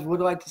if you guys would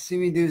like to see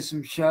me do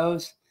some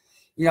shows,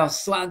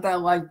 slap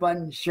that like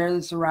button, share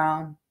this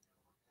around.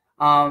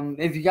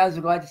 If you guys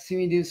would like to see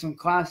me do some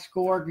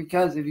classical work,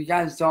 because if you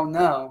guys don't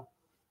know,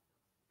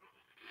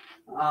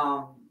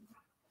 hold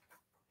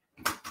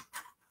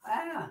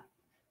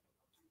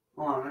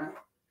on a minute.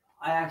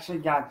 I actually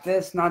got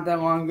this not that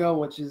long ago,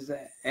 which is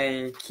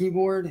a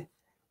keyboard,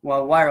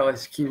 well,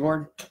 wireless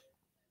keyboard,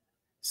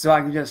 so I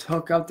can just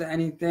hook up to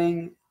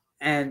anything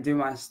and do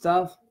my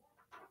stuff.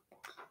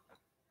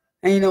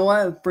 And you know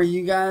what? For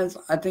you guys,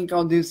 I think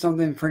I'll do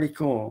something pretty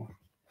cool.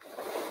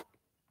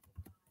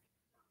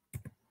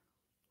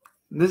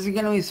 This is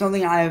going to be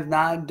something I have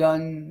not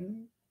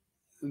done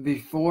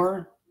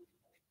before.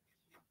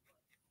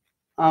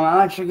 I'm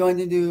actually going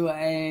to do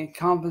a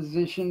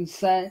composition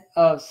set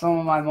of some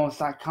of my most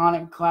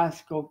iconic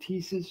classical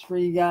pieces for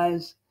you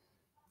guys,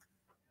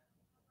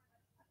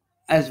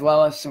 as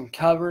well as some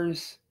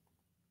covers.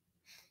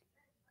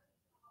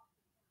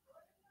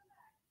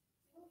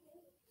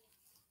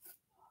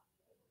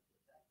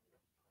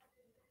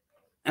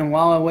 And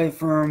while I wait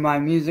for my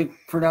music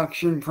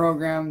production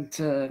program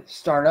to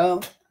start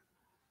up,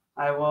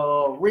 I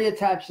will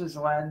reattach this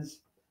lens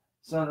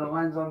so the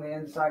lens on the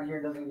inside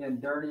here doesn't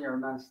get dirty or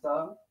messed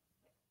up.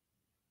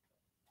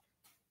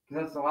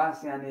 Because that's the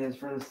last thing I need, is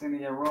for this thing to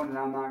get ruined and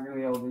I'm not going to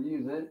be able to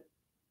use it.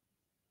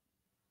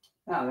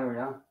 Ah, there we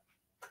go.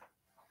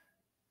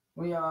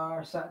 We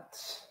are set.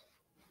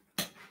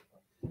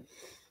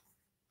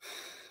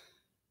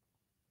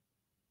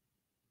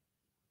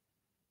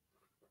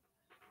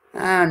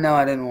 Ah, no,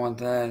 I didn't want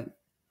that.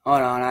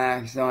 Hold on, I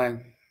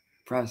accidentally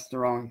pressed the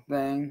wrong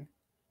thing.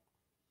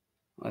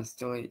 Let's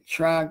delete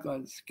track.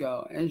 Let's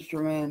go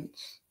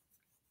instruments.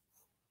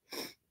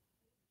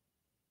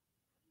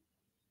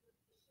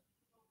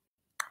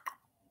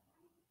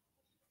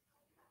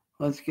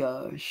 Let's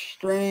go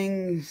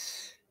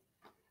strings.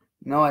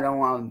 No, I don't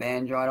want a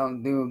banjo. I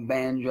don't do a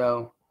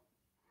banjo.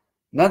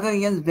 Nothing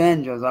against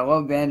banjos. I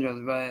love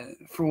banjos,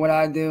 but for what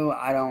I do,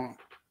 I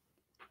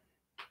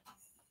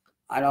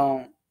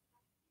don't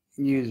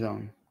use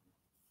them.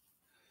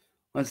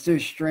 Let's do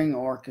string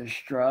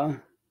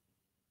orchestra.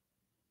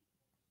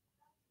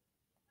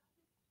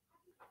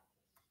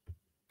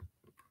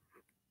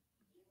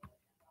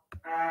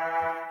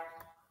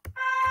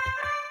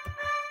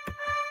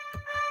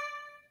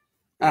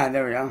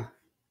 There we go.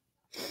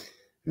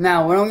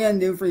 Now, what I'm going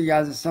to do for you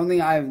guys is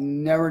something I've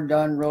never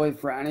done really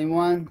for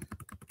anyone.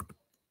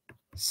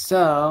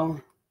 So,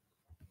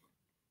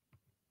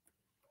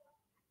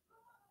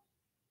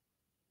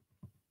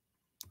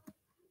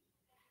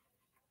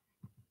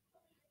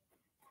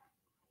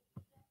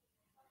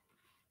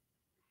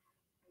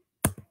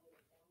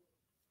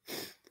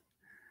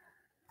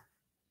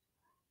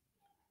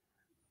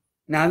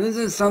 now this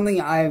is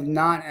something I have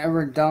not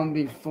ever done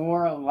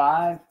before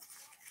live.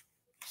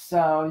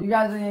 So, you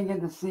guys are going to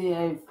get to see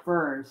it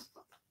first.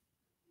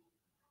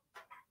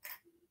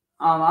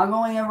 I've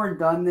only ever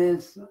done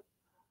this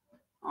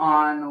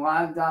on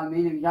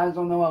live.me. If you guys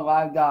don't know what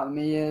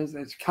live.me is,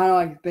 it's kind of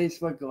like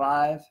Facebook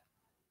Live.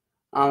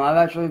 I've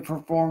actually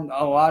performed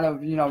a lot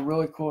of,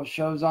 really cool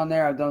shows on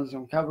there. I've done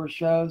some cover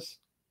shows.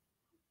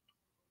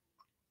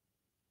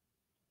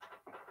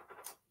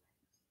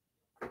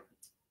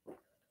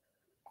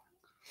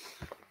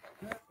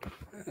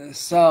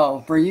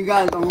 So, for you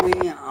guys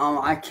only,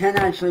 I can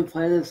actually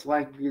play this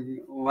like this.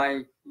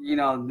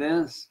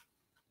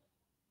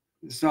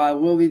 So, I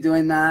will be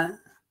doing that.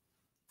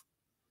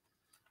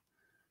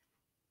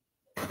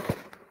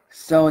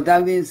 So, with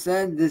that being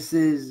said, this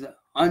is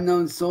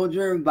Unknown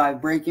Soldier by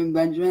Breaking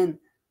Benjamin.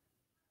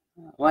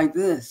 Like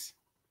this.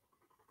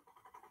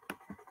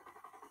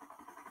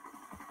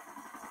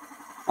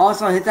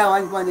 Also, hit that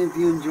like button if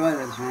you enjoy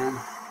this, man.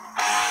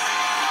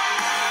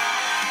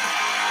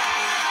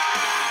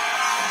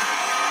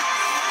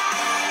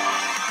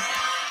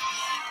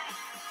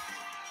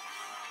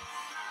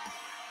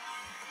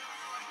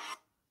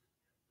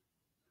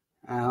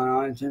 Hold on, I'm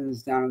going to turn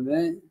this down a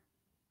bit.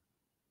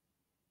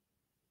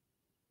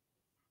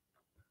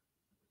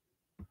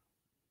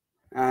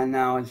 And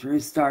now let's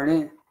restart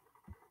it.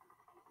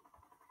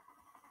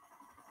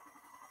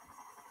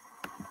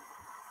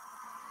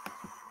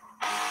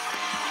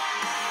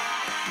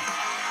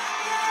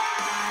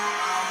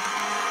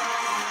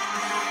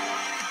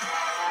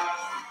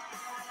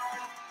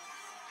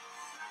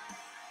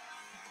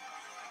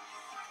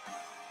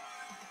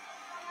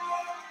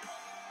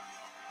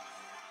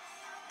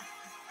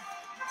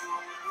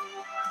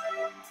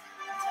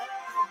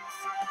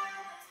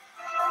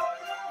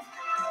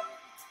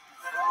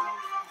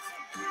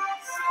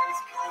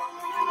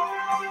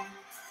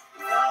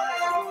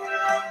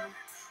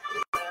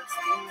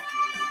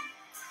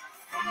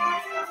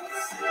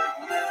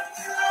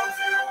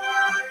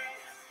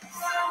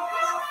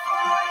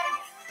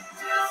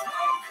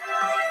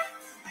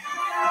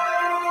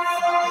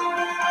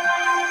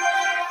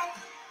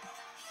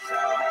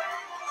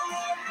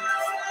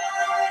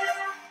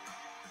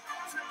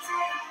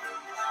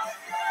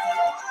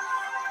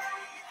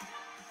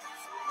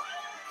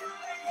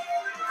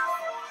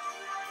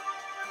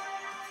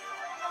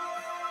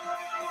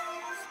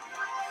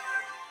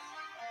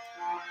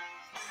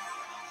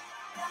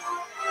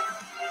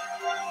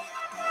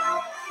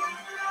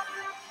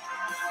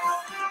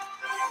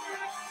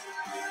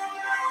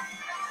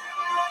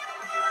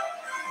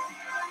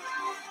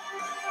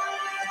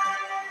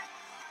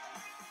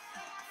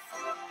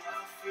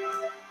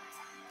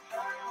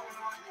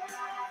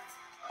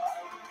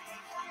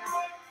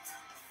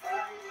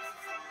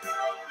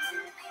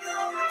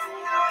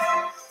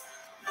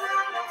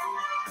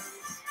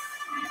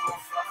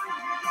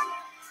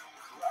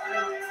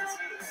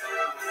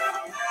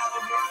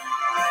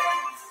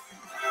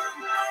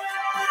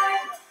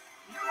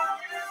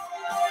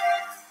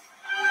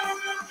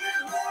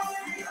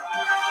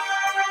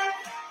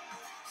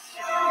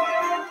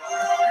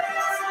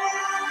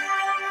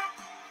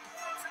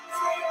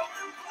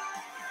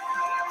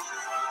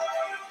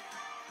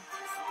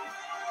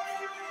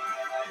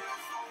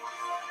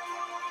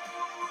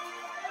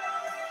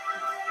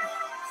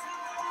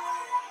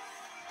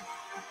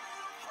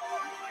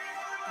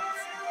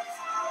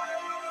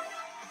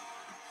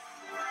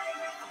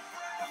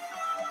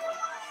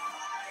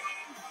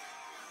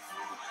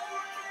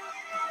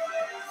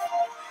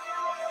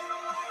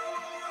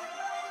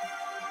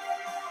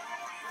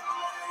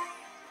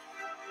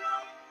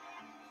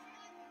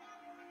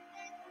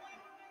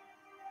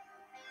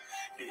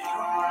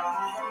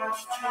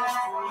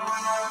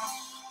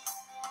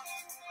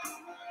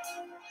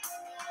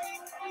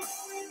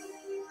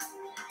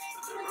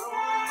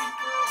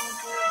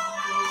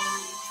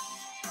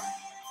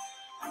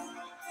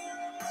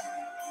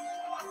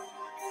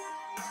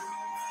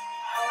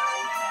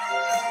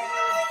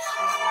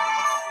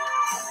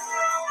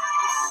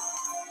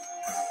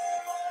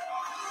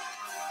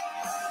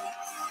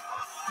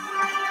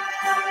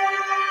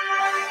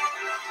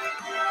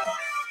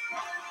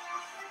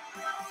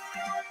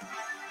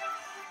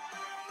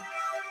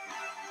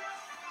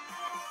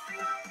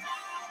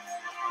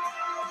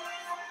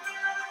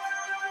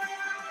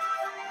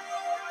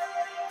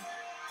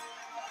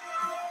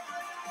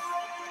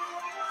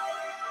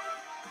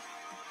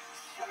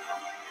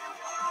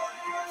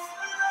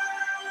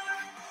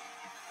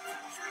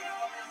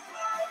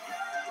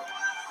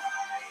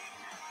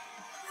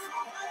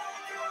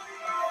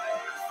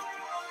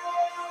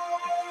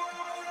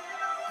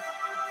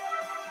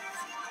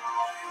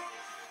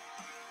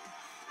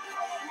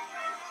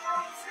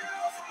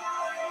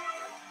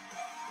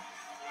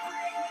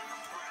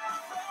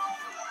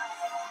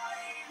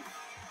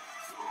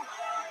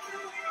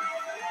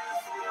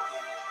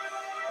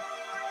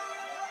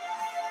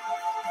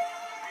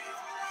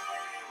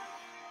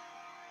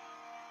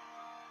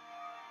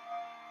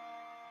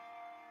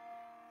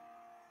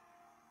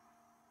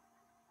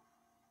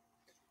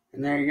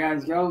 And there you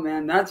guys go,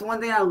 man. That's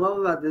one thing I love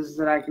about this is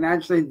that I can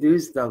actually do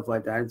stuff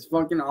like that. It's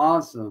fucking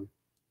awesome.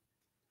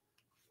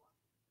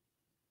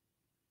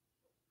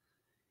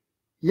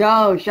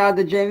 Yo, shout out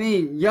to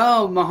Jamie.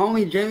 Yo, my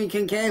homie Jamie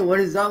Kincaid. What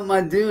is up,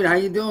 my dude? How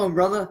you doing,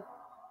 brother?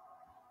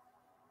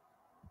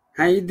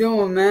 How you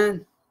doing,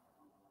 man?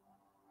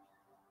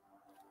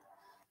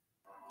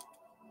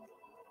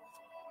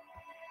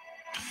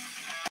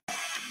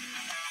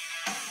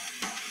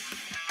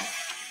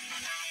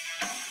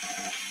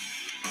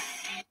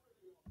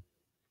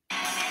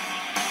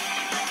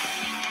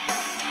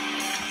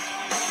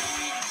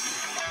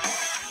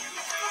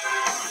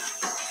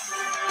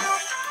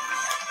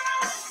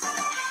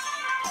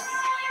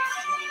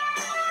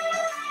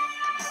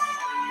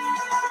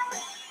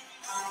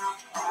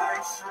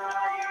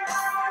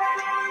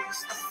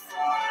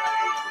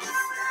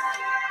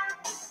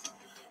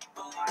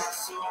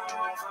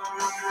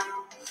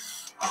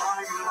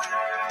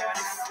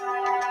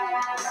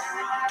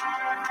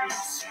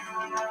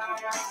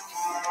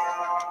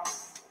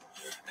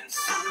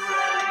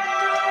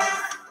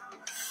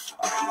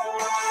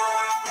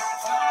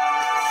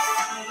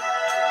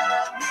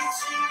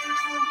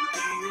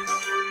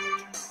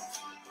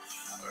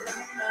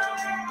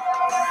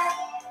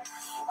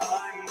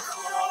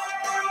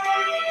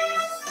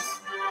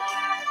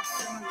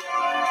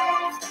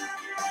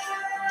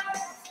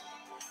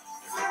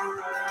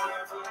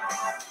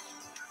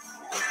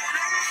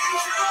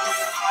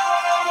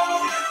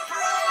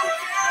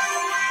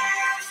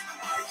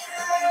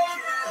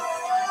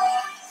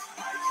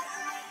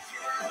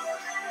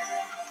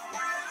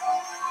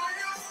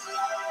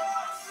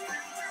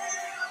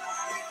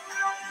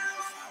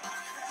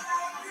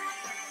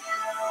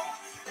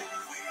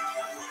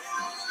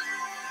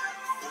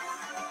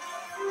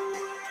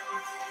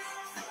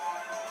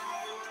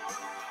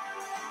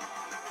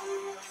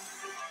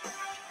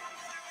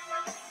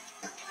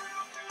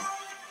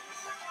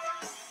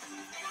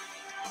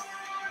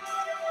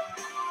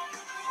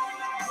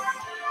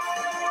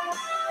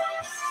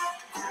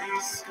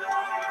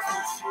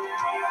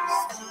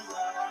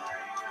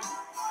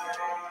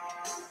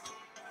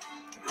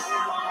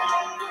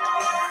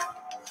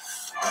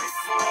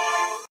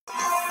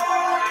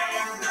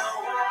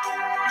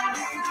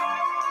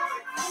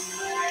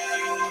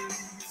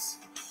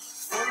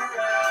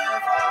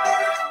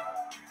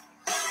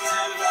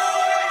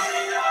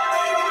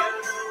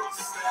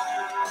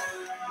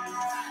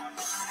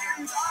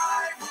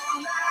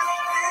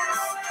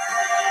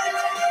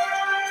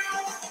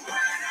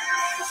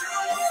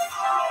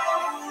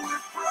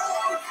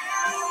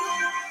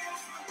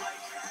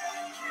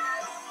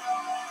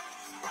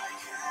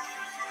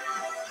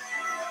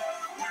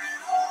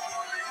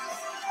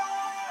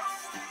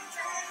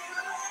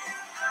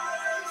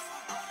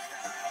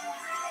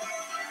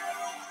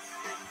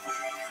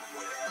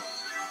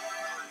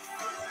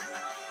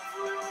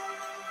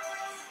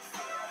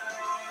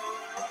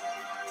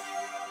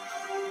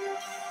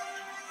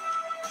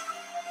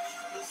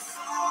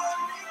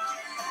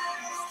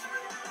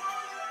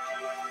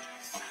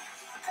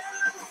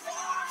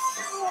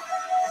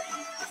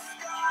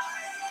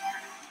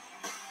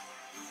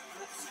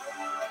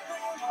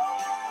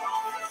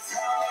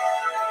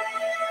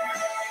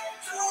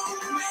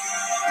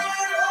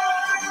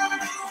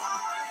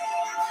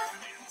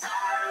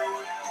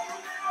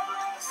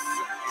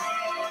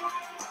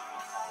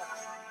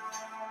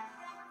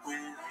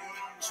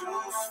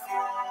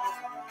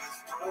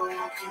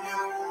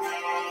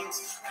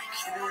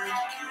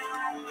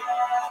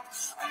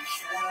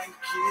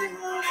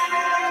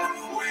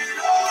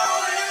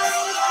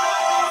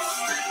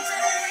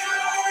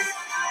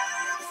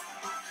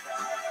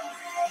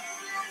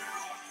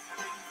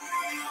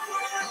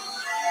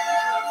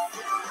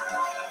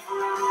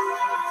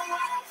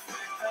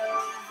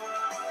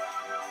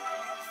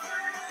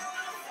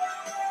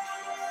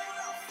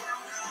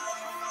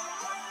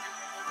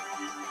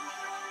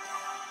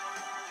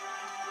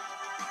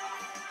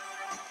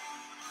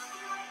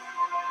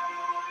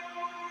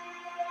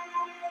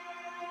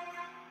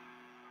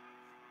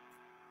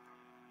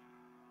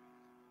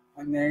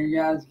 there you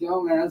guys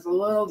go, man. That's a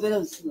little bit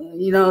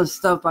of,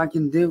 stuff I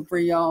can do for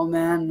y'all,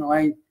 man.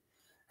 Like,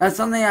 that's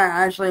something I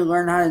actually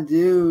learned how to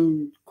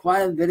do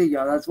quite a bit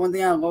ago. That's one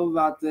thing I love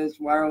about this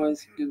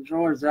wireless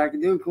controller, is that I can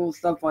do cool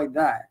stuff like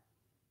that.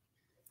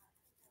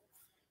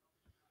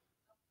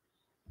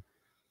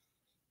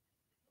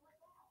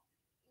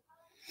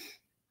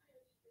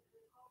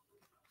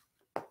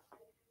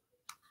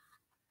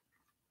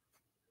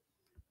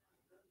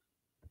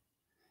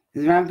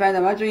 As a matter of fact,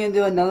 I'm actually going to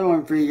do another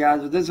one for you guys,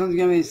 but this one's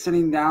going to be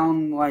sitting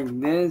down like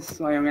this.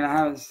 Like, I'm going to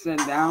have it sit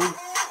down.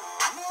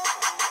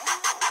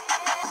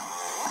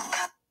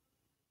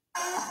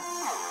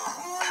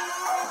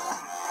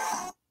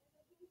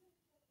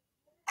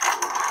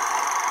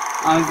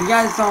 If you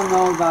guys don't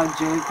know about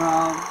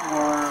J-pop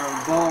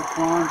or Boa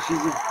Kwan,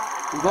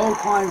 Boa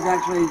Kwan is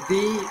actually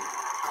the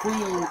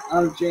queen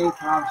of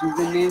J-pop. She's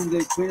been named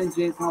the queen of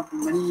J-pop for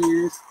many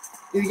years.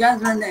 If you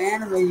guys are into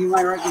anime, you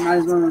might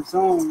recognize one of her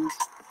songs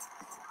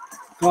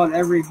called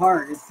Every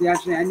Heart. It's the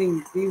actually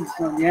ending theme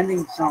song, the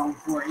ending song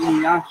for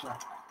Inuyasha.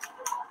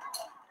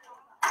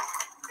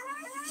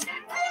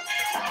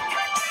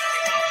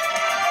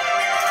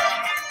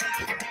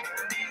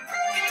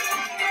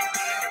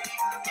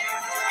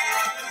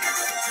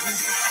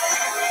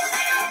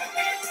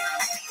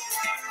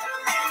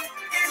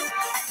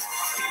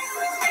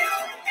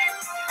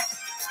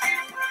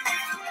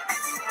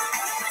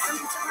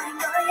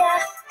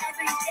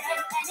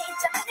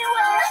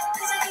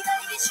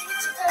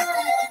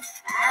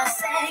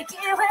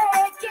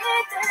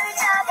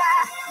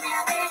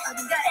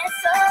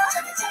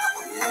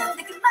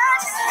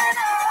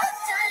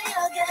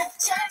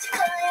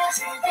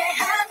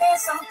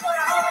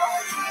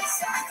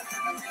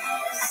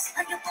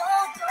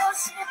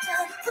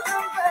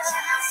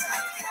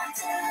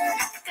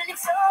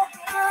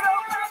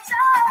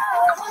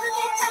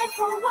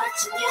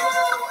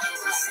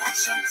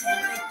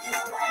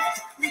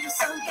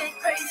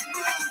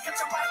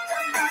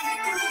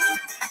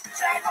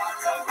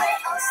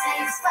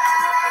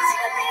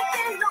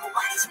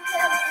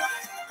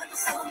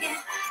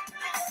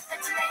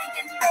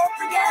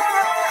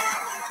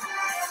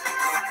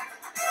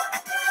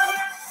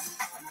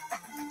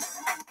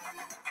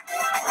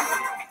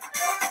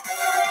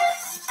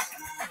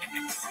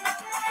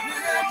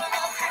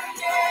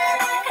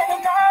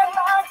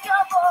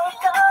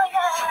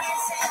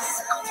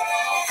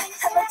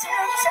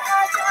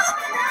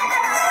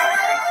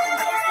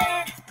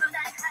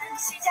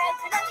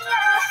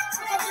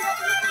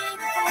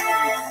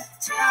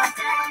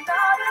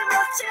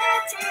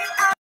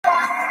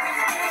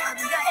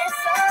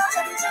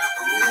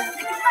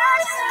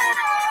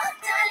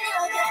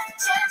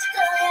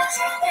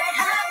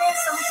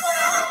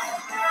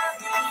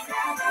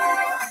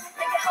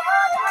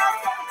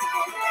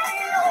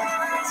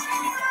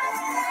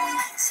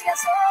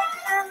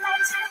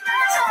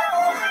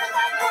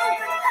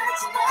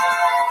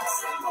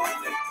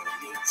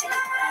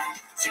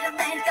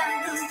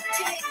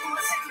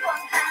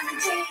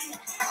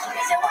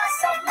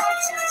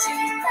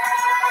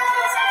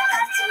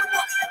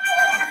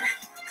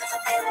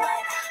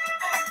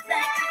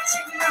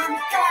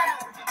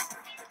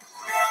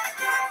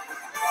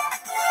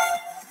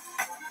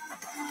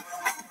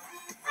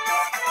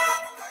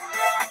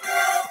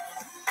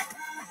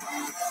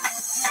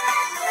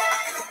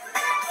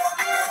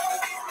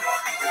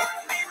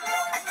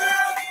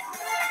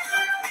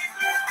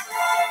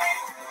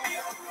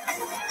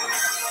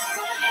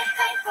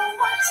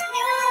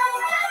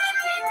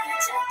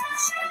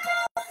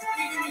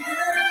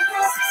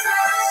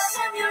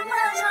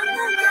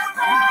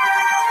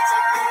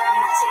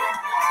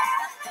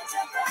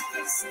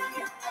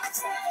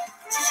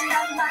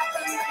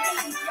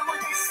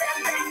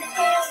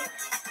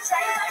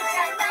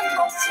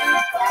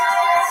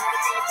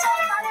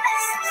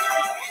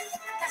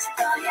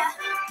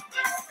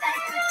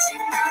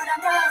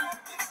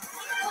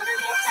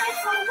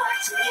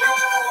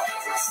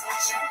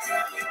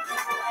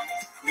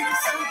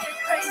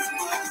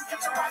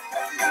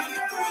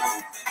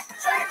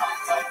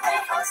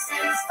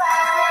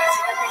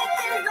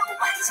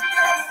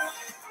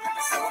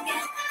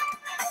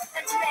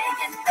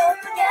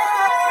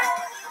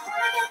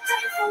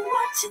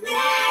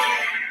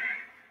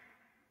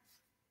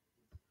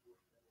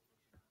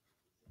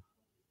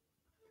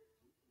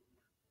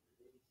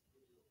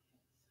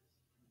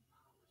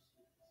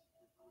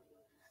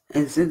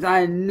 And since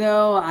I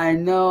know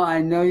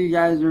you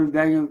guys are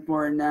begging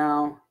for it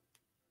now,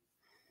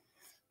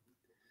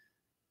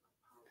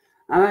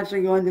 I'm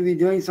actually going to be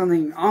doing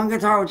something on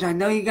guitar, which I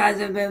know you guys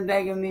have been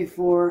begging me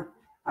for.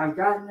 I've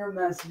gotten your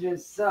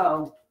messages,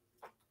 so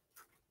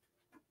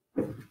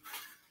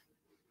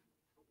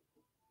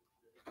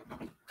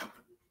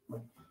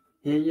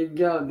here you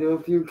go. Do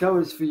a few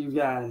covers for you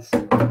guys.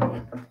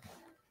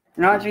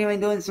 And I'm actually going to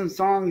be doing some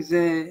songs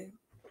that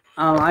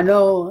I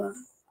know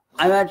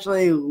I've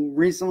actually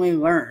recently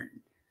learned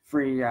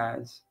for you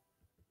guys.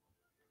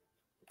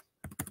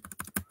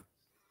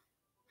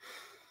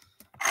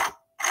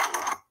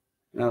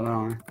 Hold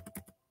on.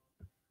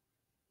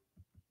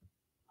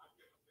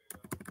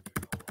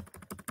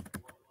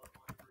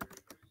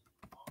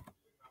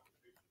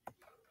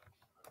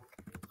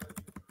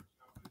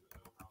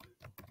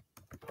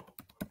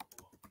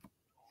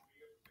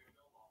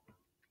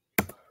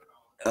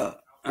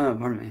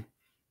 pardon me.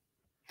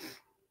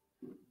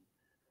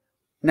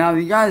 Now,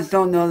 if you guys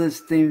don't know this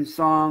theme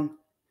song,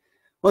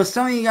 well,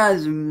 some of you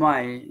guys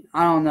might.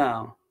 I don't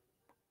know.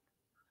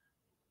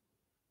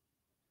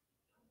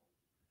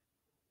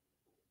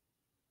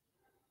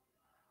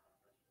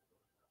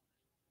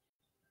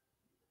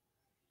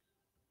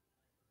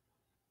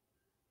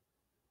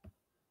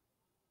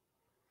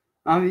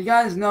 If you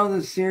guys know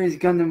the series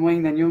Gundam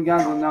Wing, then you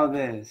guys will know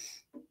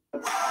this.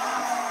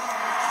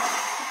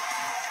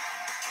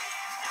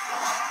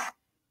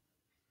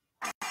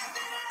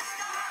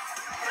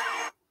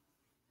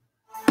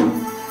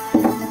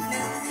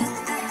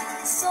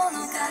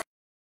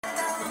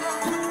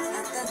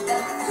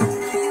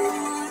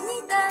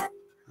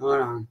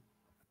 Hold on.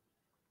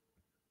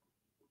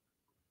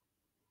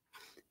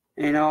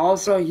 And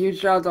also a huge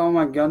shout out to all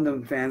my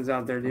Gundam fans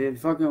out there, dude.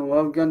 Fucking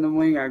love Gundam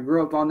Wing. I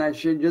grew up on that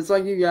shit just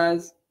like you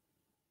guys.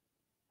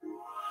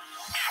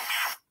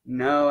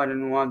 No, I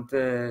didn't want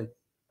the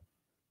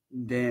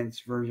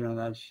dance version of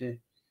that shit.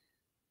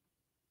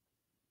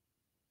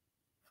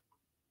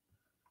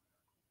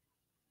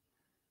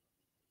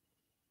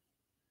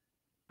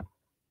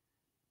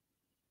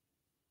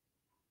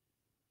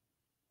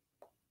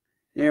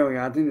 Here we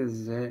go. I think this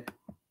is it.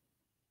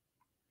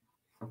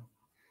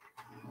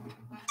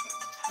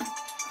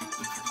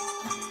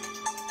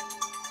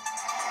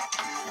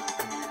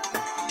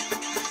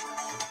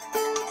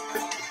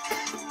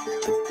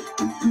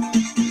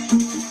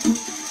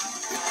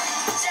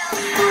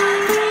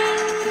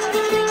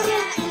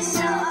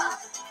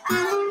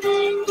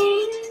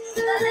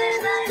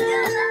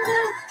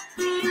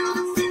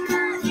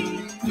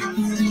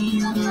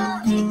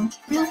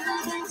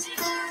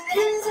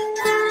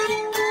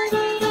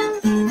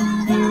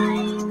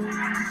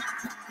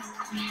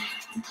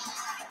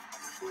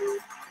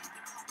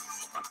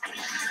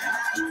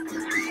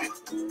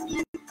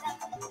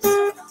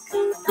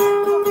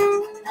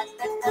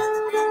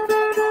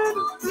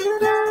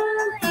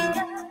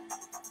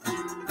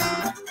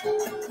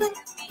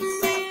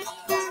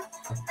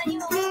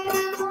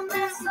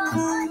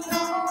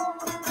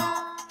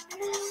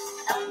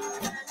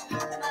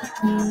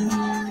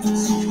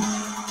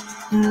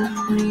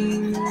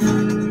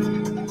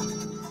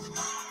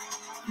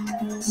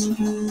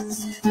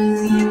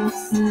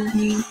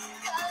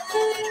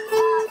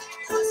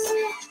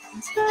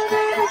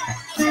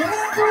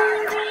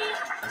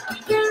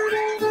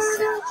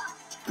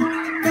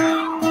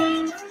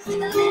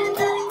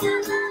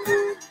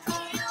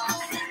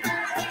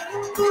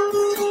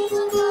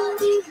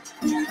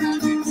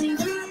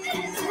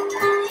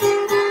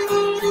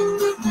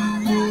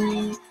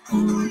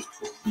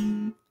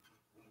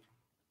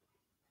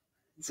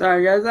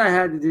 Sorry, guys, I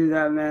had to do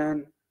that,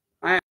 man.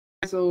 I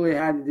absolutely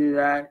had to do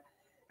that.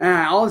 And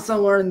I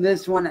also learned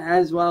this one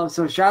as well.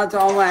 So shout out to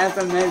all my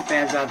FMA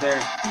fans out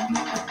there.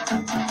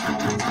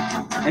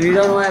 If you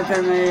don't know what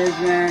FMA is,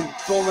 man,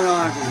 Full Metal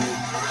Alchemist.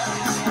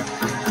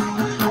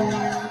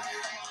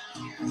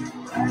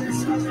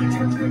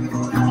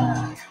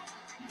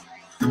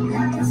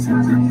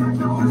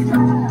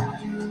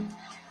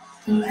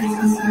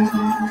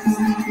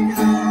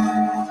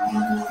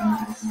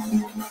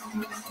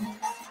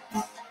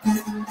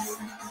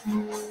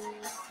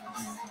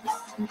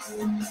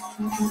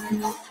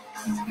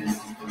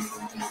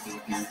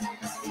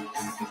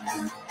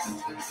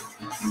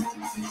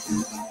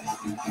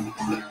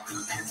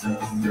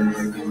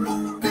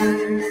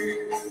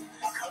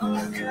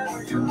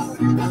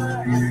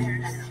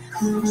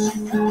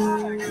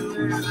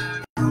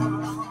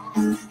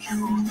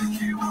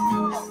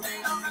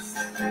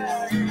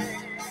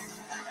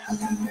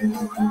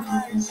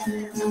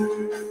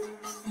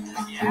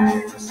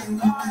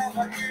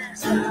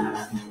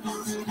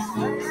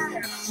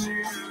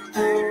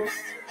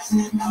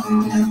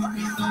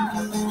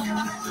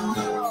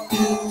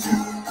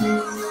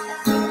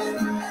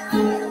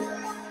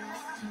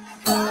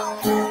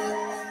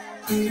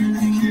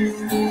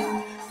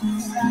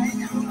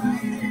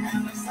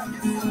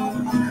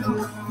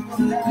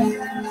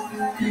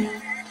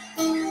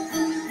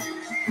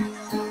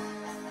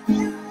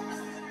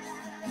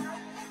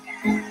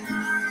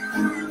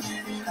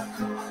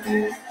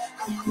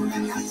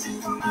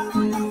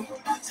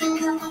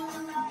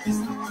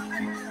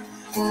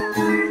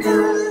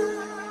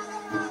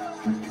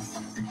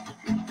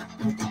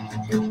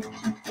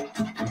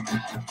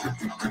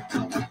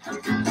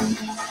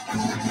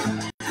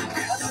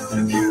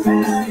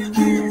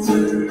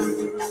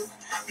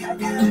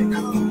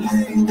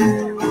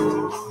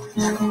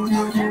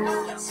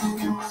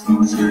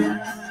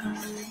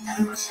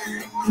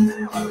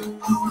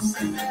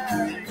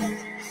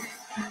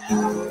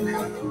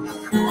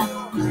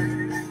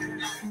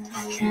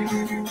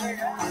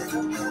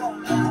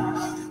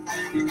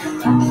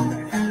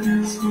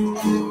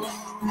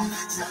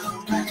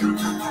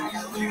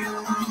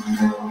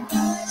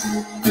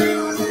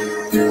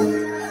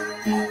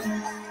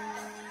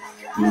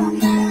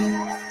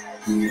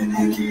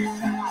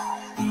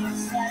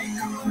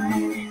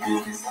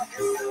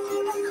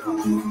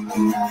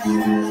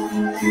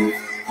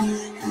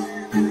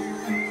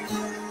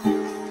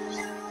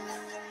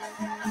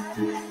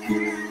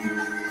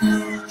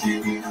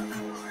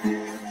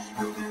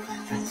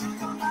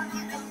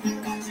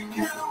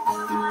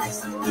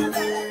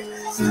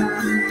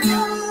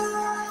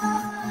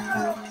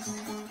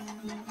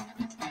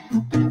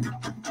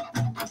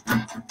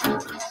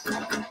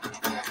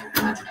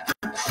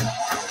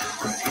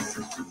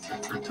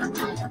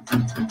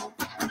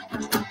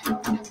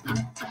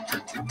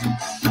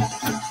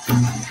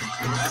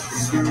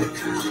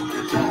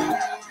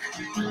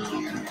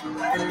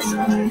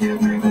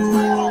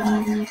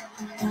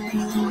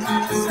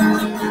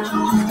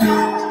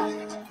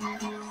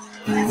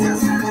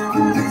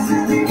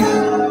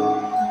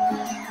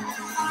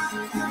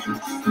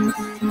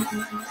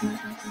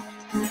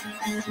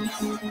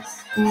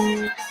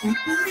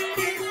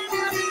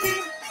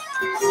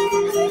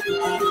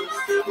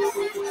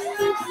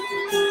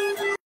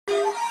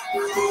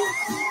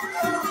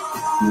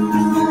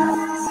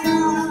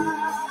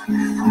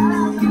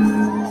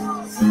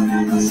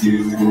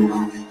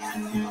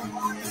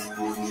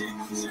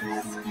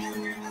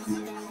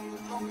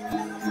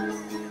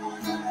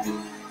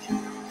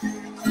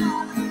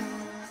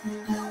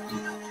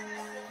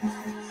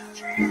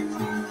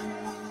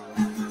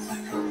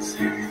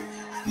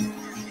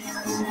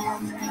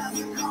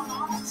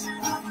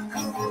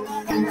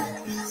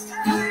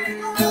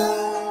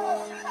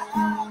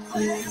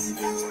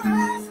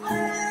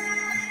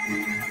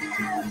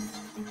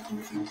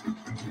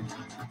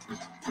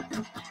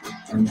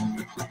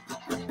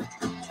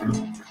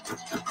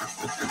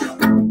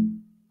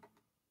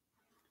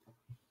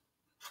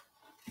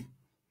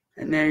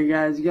 And there you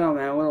guys go,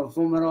 man. What a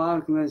Full Metal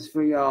Alchemist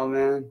for y'all,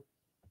 man.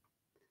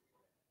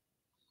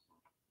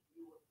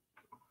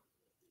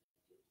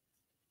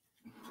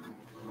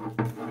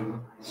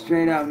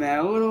 Straight up, man.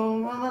 A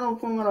little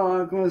Full Metal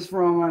Alchemist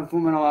for all my Full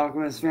Metal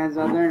Alchemist fans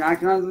out there. And I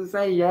can also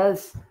say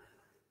yes.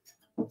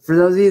 For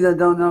those of you that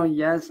don't know,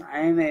 yes,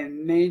 I am a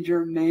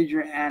major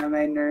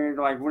anime nerd.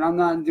 Like, when I'm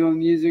not doing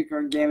music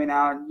or gaming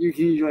out, you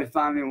can usually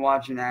find me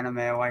watching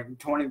anime, like,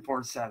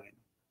 24/7.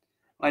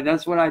 Like,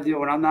 that's what I do.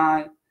 When I'm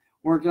not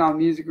working on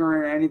music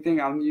or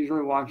anything, I'm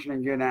usually watching a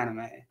good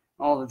anime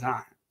all the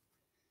time.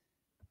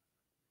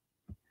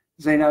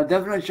 So, you know,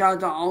 definitely shout out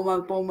to all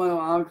my Full Metal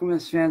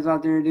Alchemist fans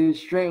out there, dude.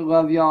 Straight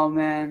love y'all,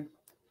 man.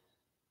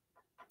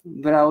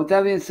 But with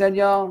that being said,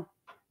 y'all,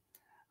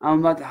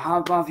 I'm about to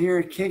hop off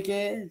here, kick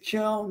it,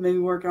 chill, maybe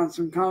work on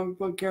some comic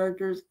book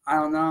characters. I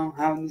don't know.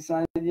 Haven't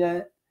decided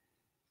yet.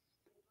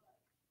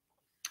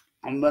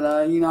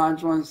 But, you know, I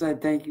just want to say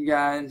thank you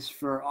guys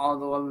for all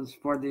the love and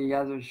support that you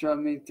guys have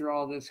shown me through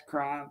all this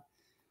crap.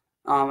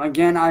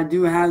 Again, I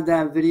do have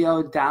that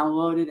video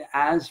downloaded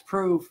as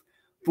proof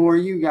for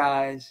you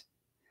guys.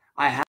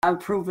 I have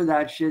proof of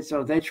that shit,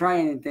 so if they try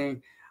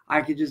anything,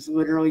 I could just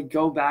literally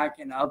go back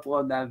and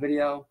upload that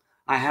video.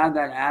 I have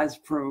that as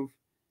proof.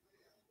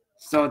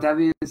 So with that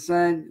being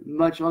said,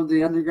 much love to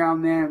the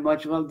Underground, man.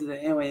 Much love to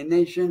the Alien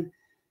Nation.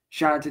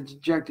 Shout out to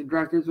Dejected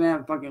Records, man.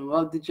 I fucking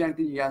love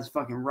Dejected. You guys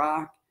fucking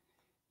rock.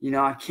 You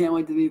know, I can't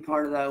wait to be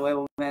part of that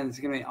label, man. It's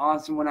going to be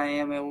awesome when I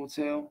am able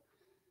to.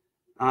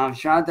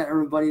 Shout out to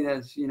everybody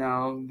that's, you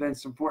know, been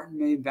supporting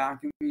me,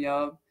 backing me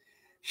up.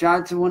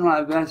 Shout out to one of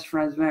my best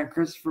friends, man,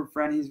 Christopher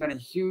Friend. He's been a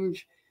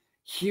huge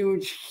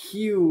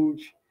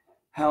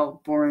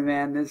help for me,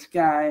 man. This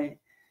guy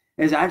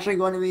is actually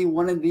going to be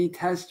one of the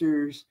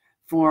testers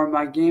for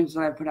my games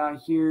that I put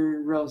out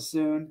here real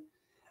soon.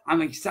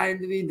 I'm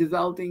excited to be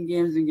developing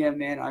games again,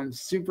 man. I'm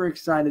super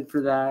excited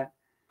for that.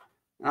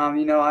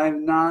 You know, I have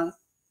not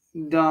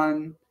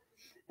done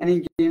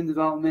any game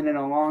development in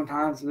a long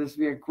time, so this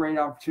will be a great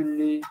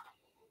opportunity,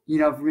 you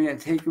know, for me to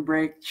take a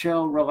break,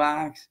 chill,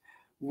 relax,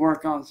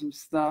 work on some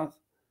stuff.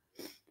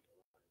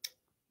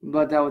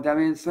 But with that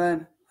being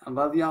said, I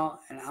love y'all,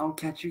 and I'll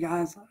catch you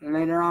guys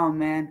later on,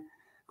 man.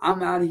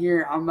 I'm out of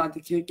here. I'm about to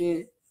kick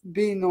it,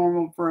 be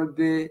normal for a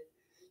bit,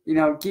 you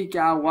know, geek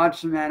out,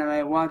 watch some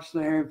anime, watch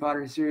the Harry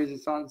Potter series.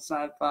 It's on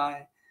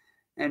Sci-Fi,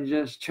 and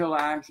just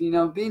chillax, you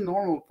know, be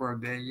normal for a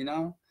bit, you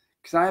know,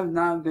 because I have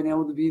not been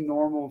able to be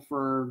normal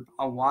for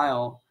a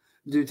while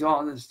due to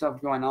all this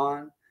stuff going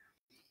on.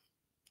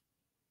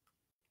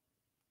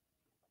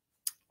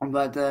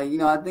 But, you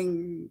know, I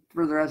think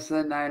for the rest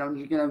of the night, I'm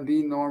just going to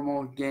be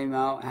normal, game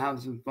out,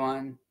 have some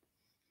fun,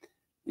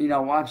 you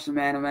know, watch some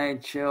anime,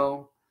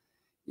 chill,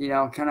 you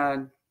know, kind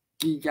of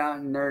geek out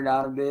and nerd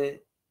out a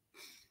bit.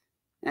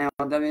 And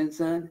with that being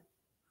said,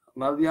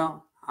 love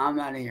y'all. I'm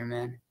out of here,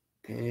 man.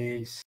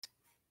 Peace.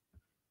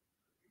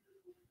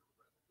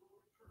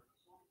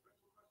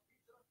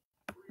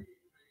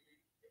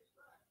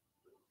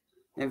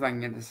 If I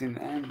can get this in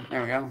the end.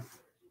 There we go.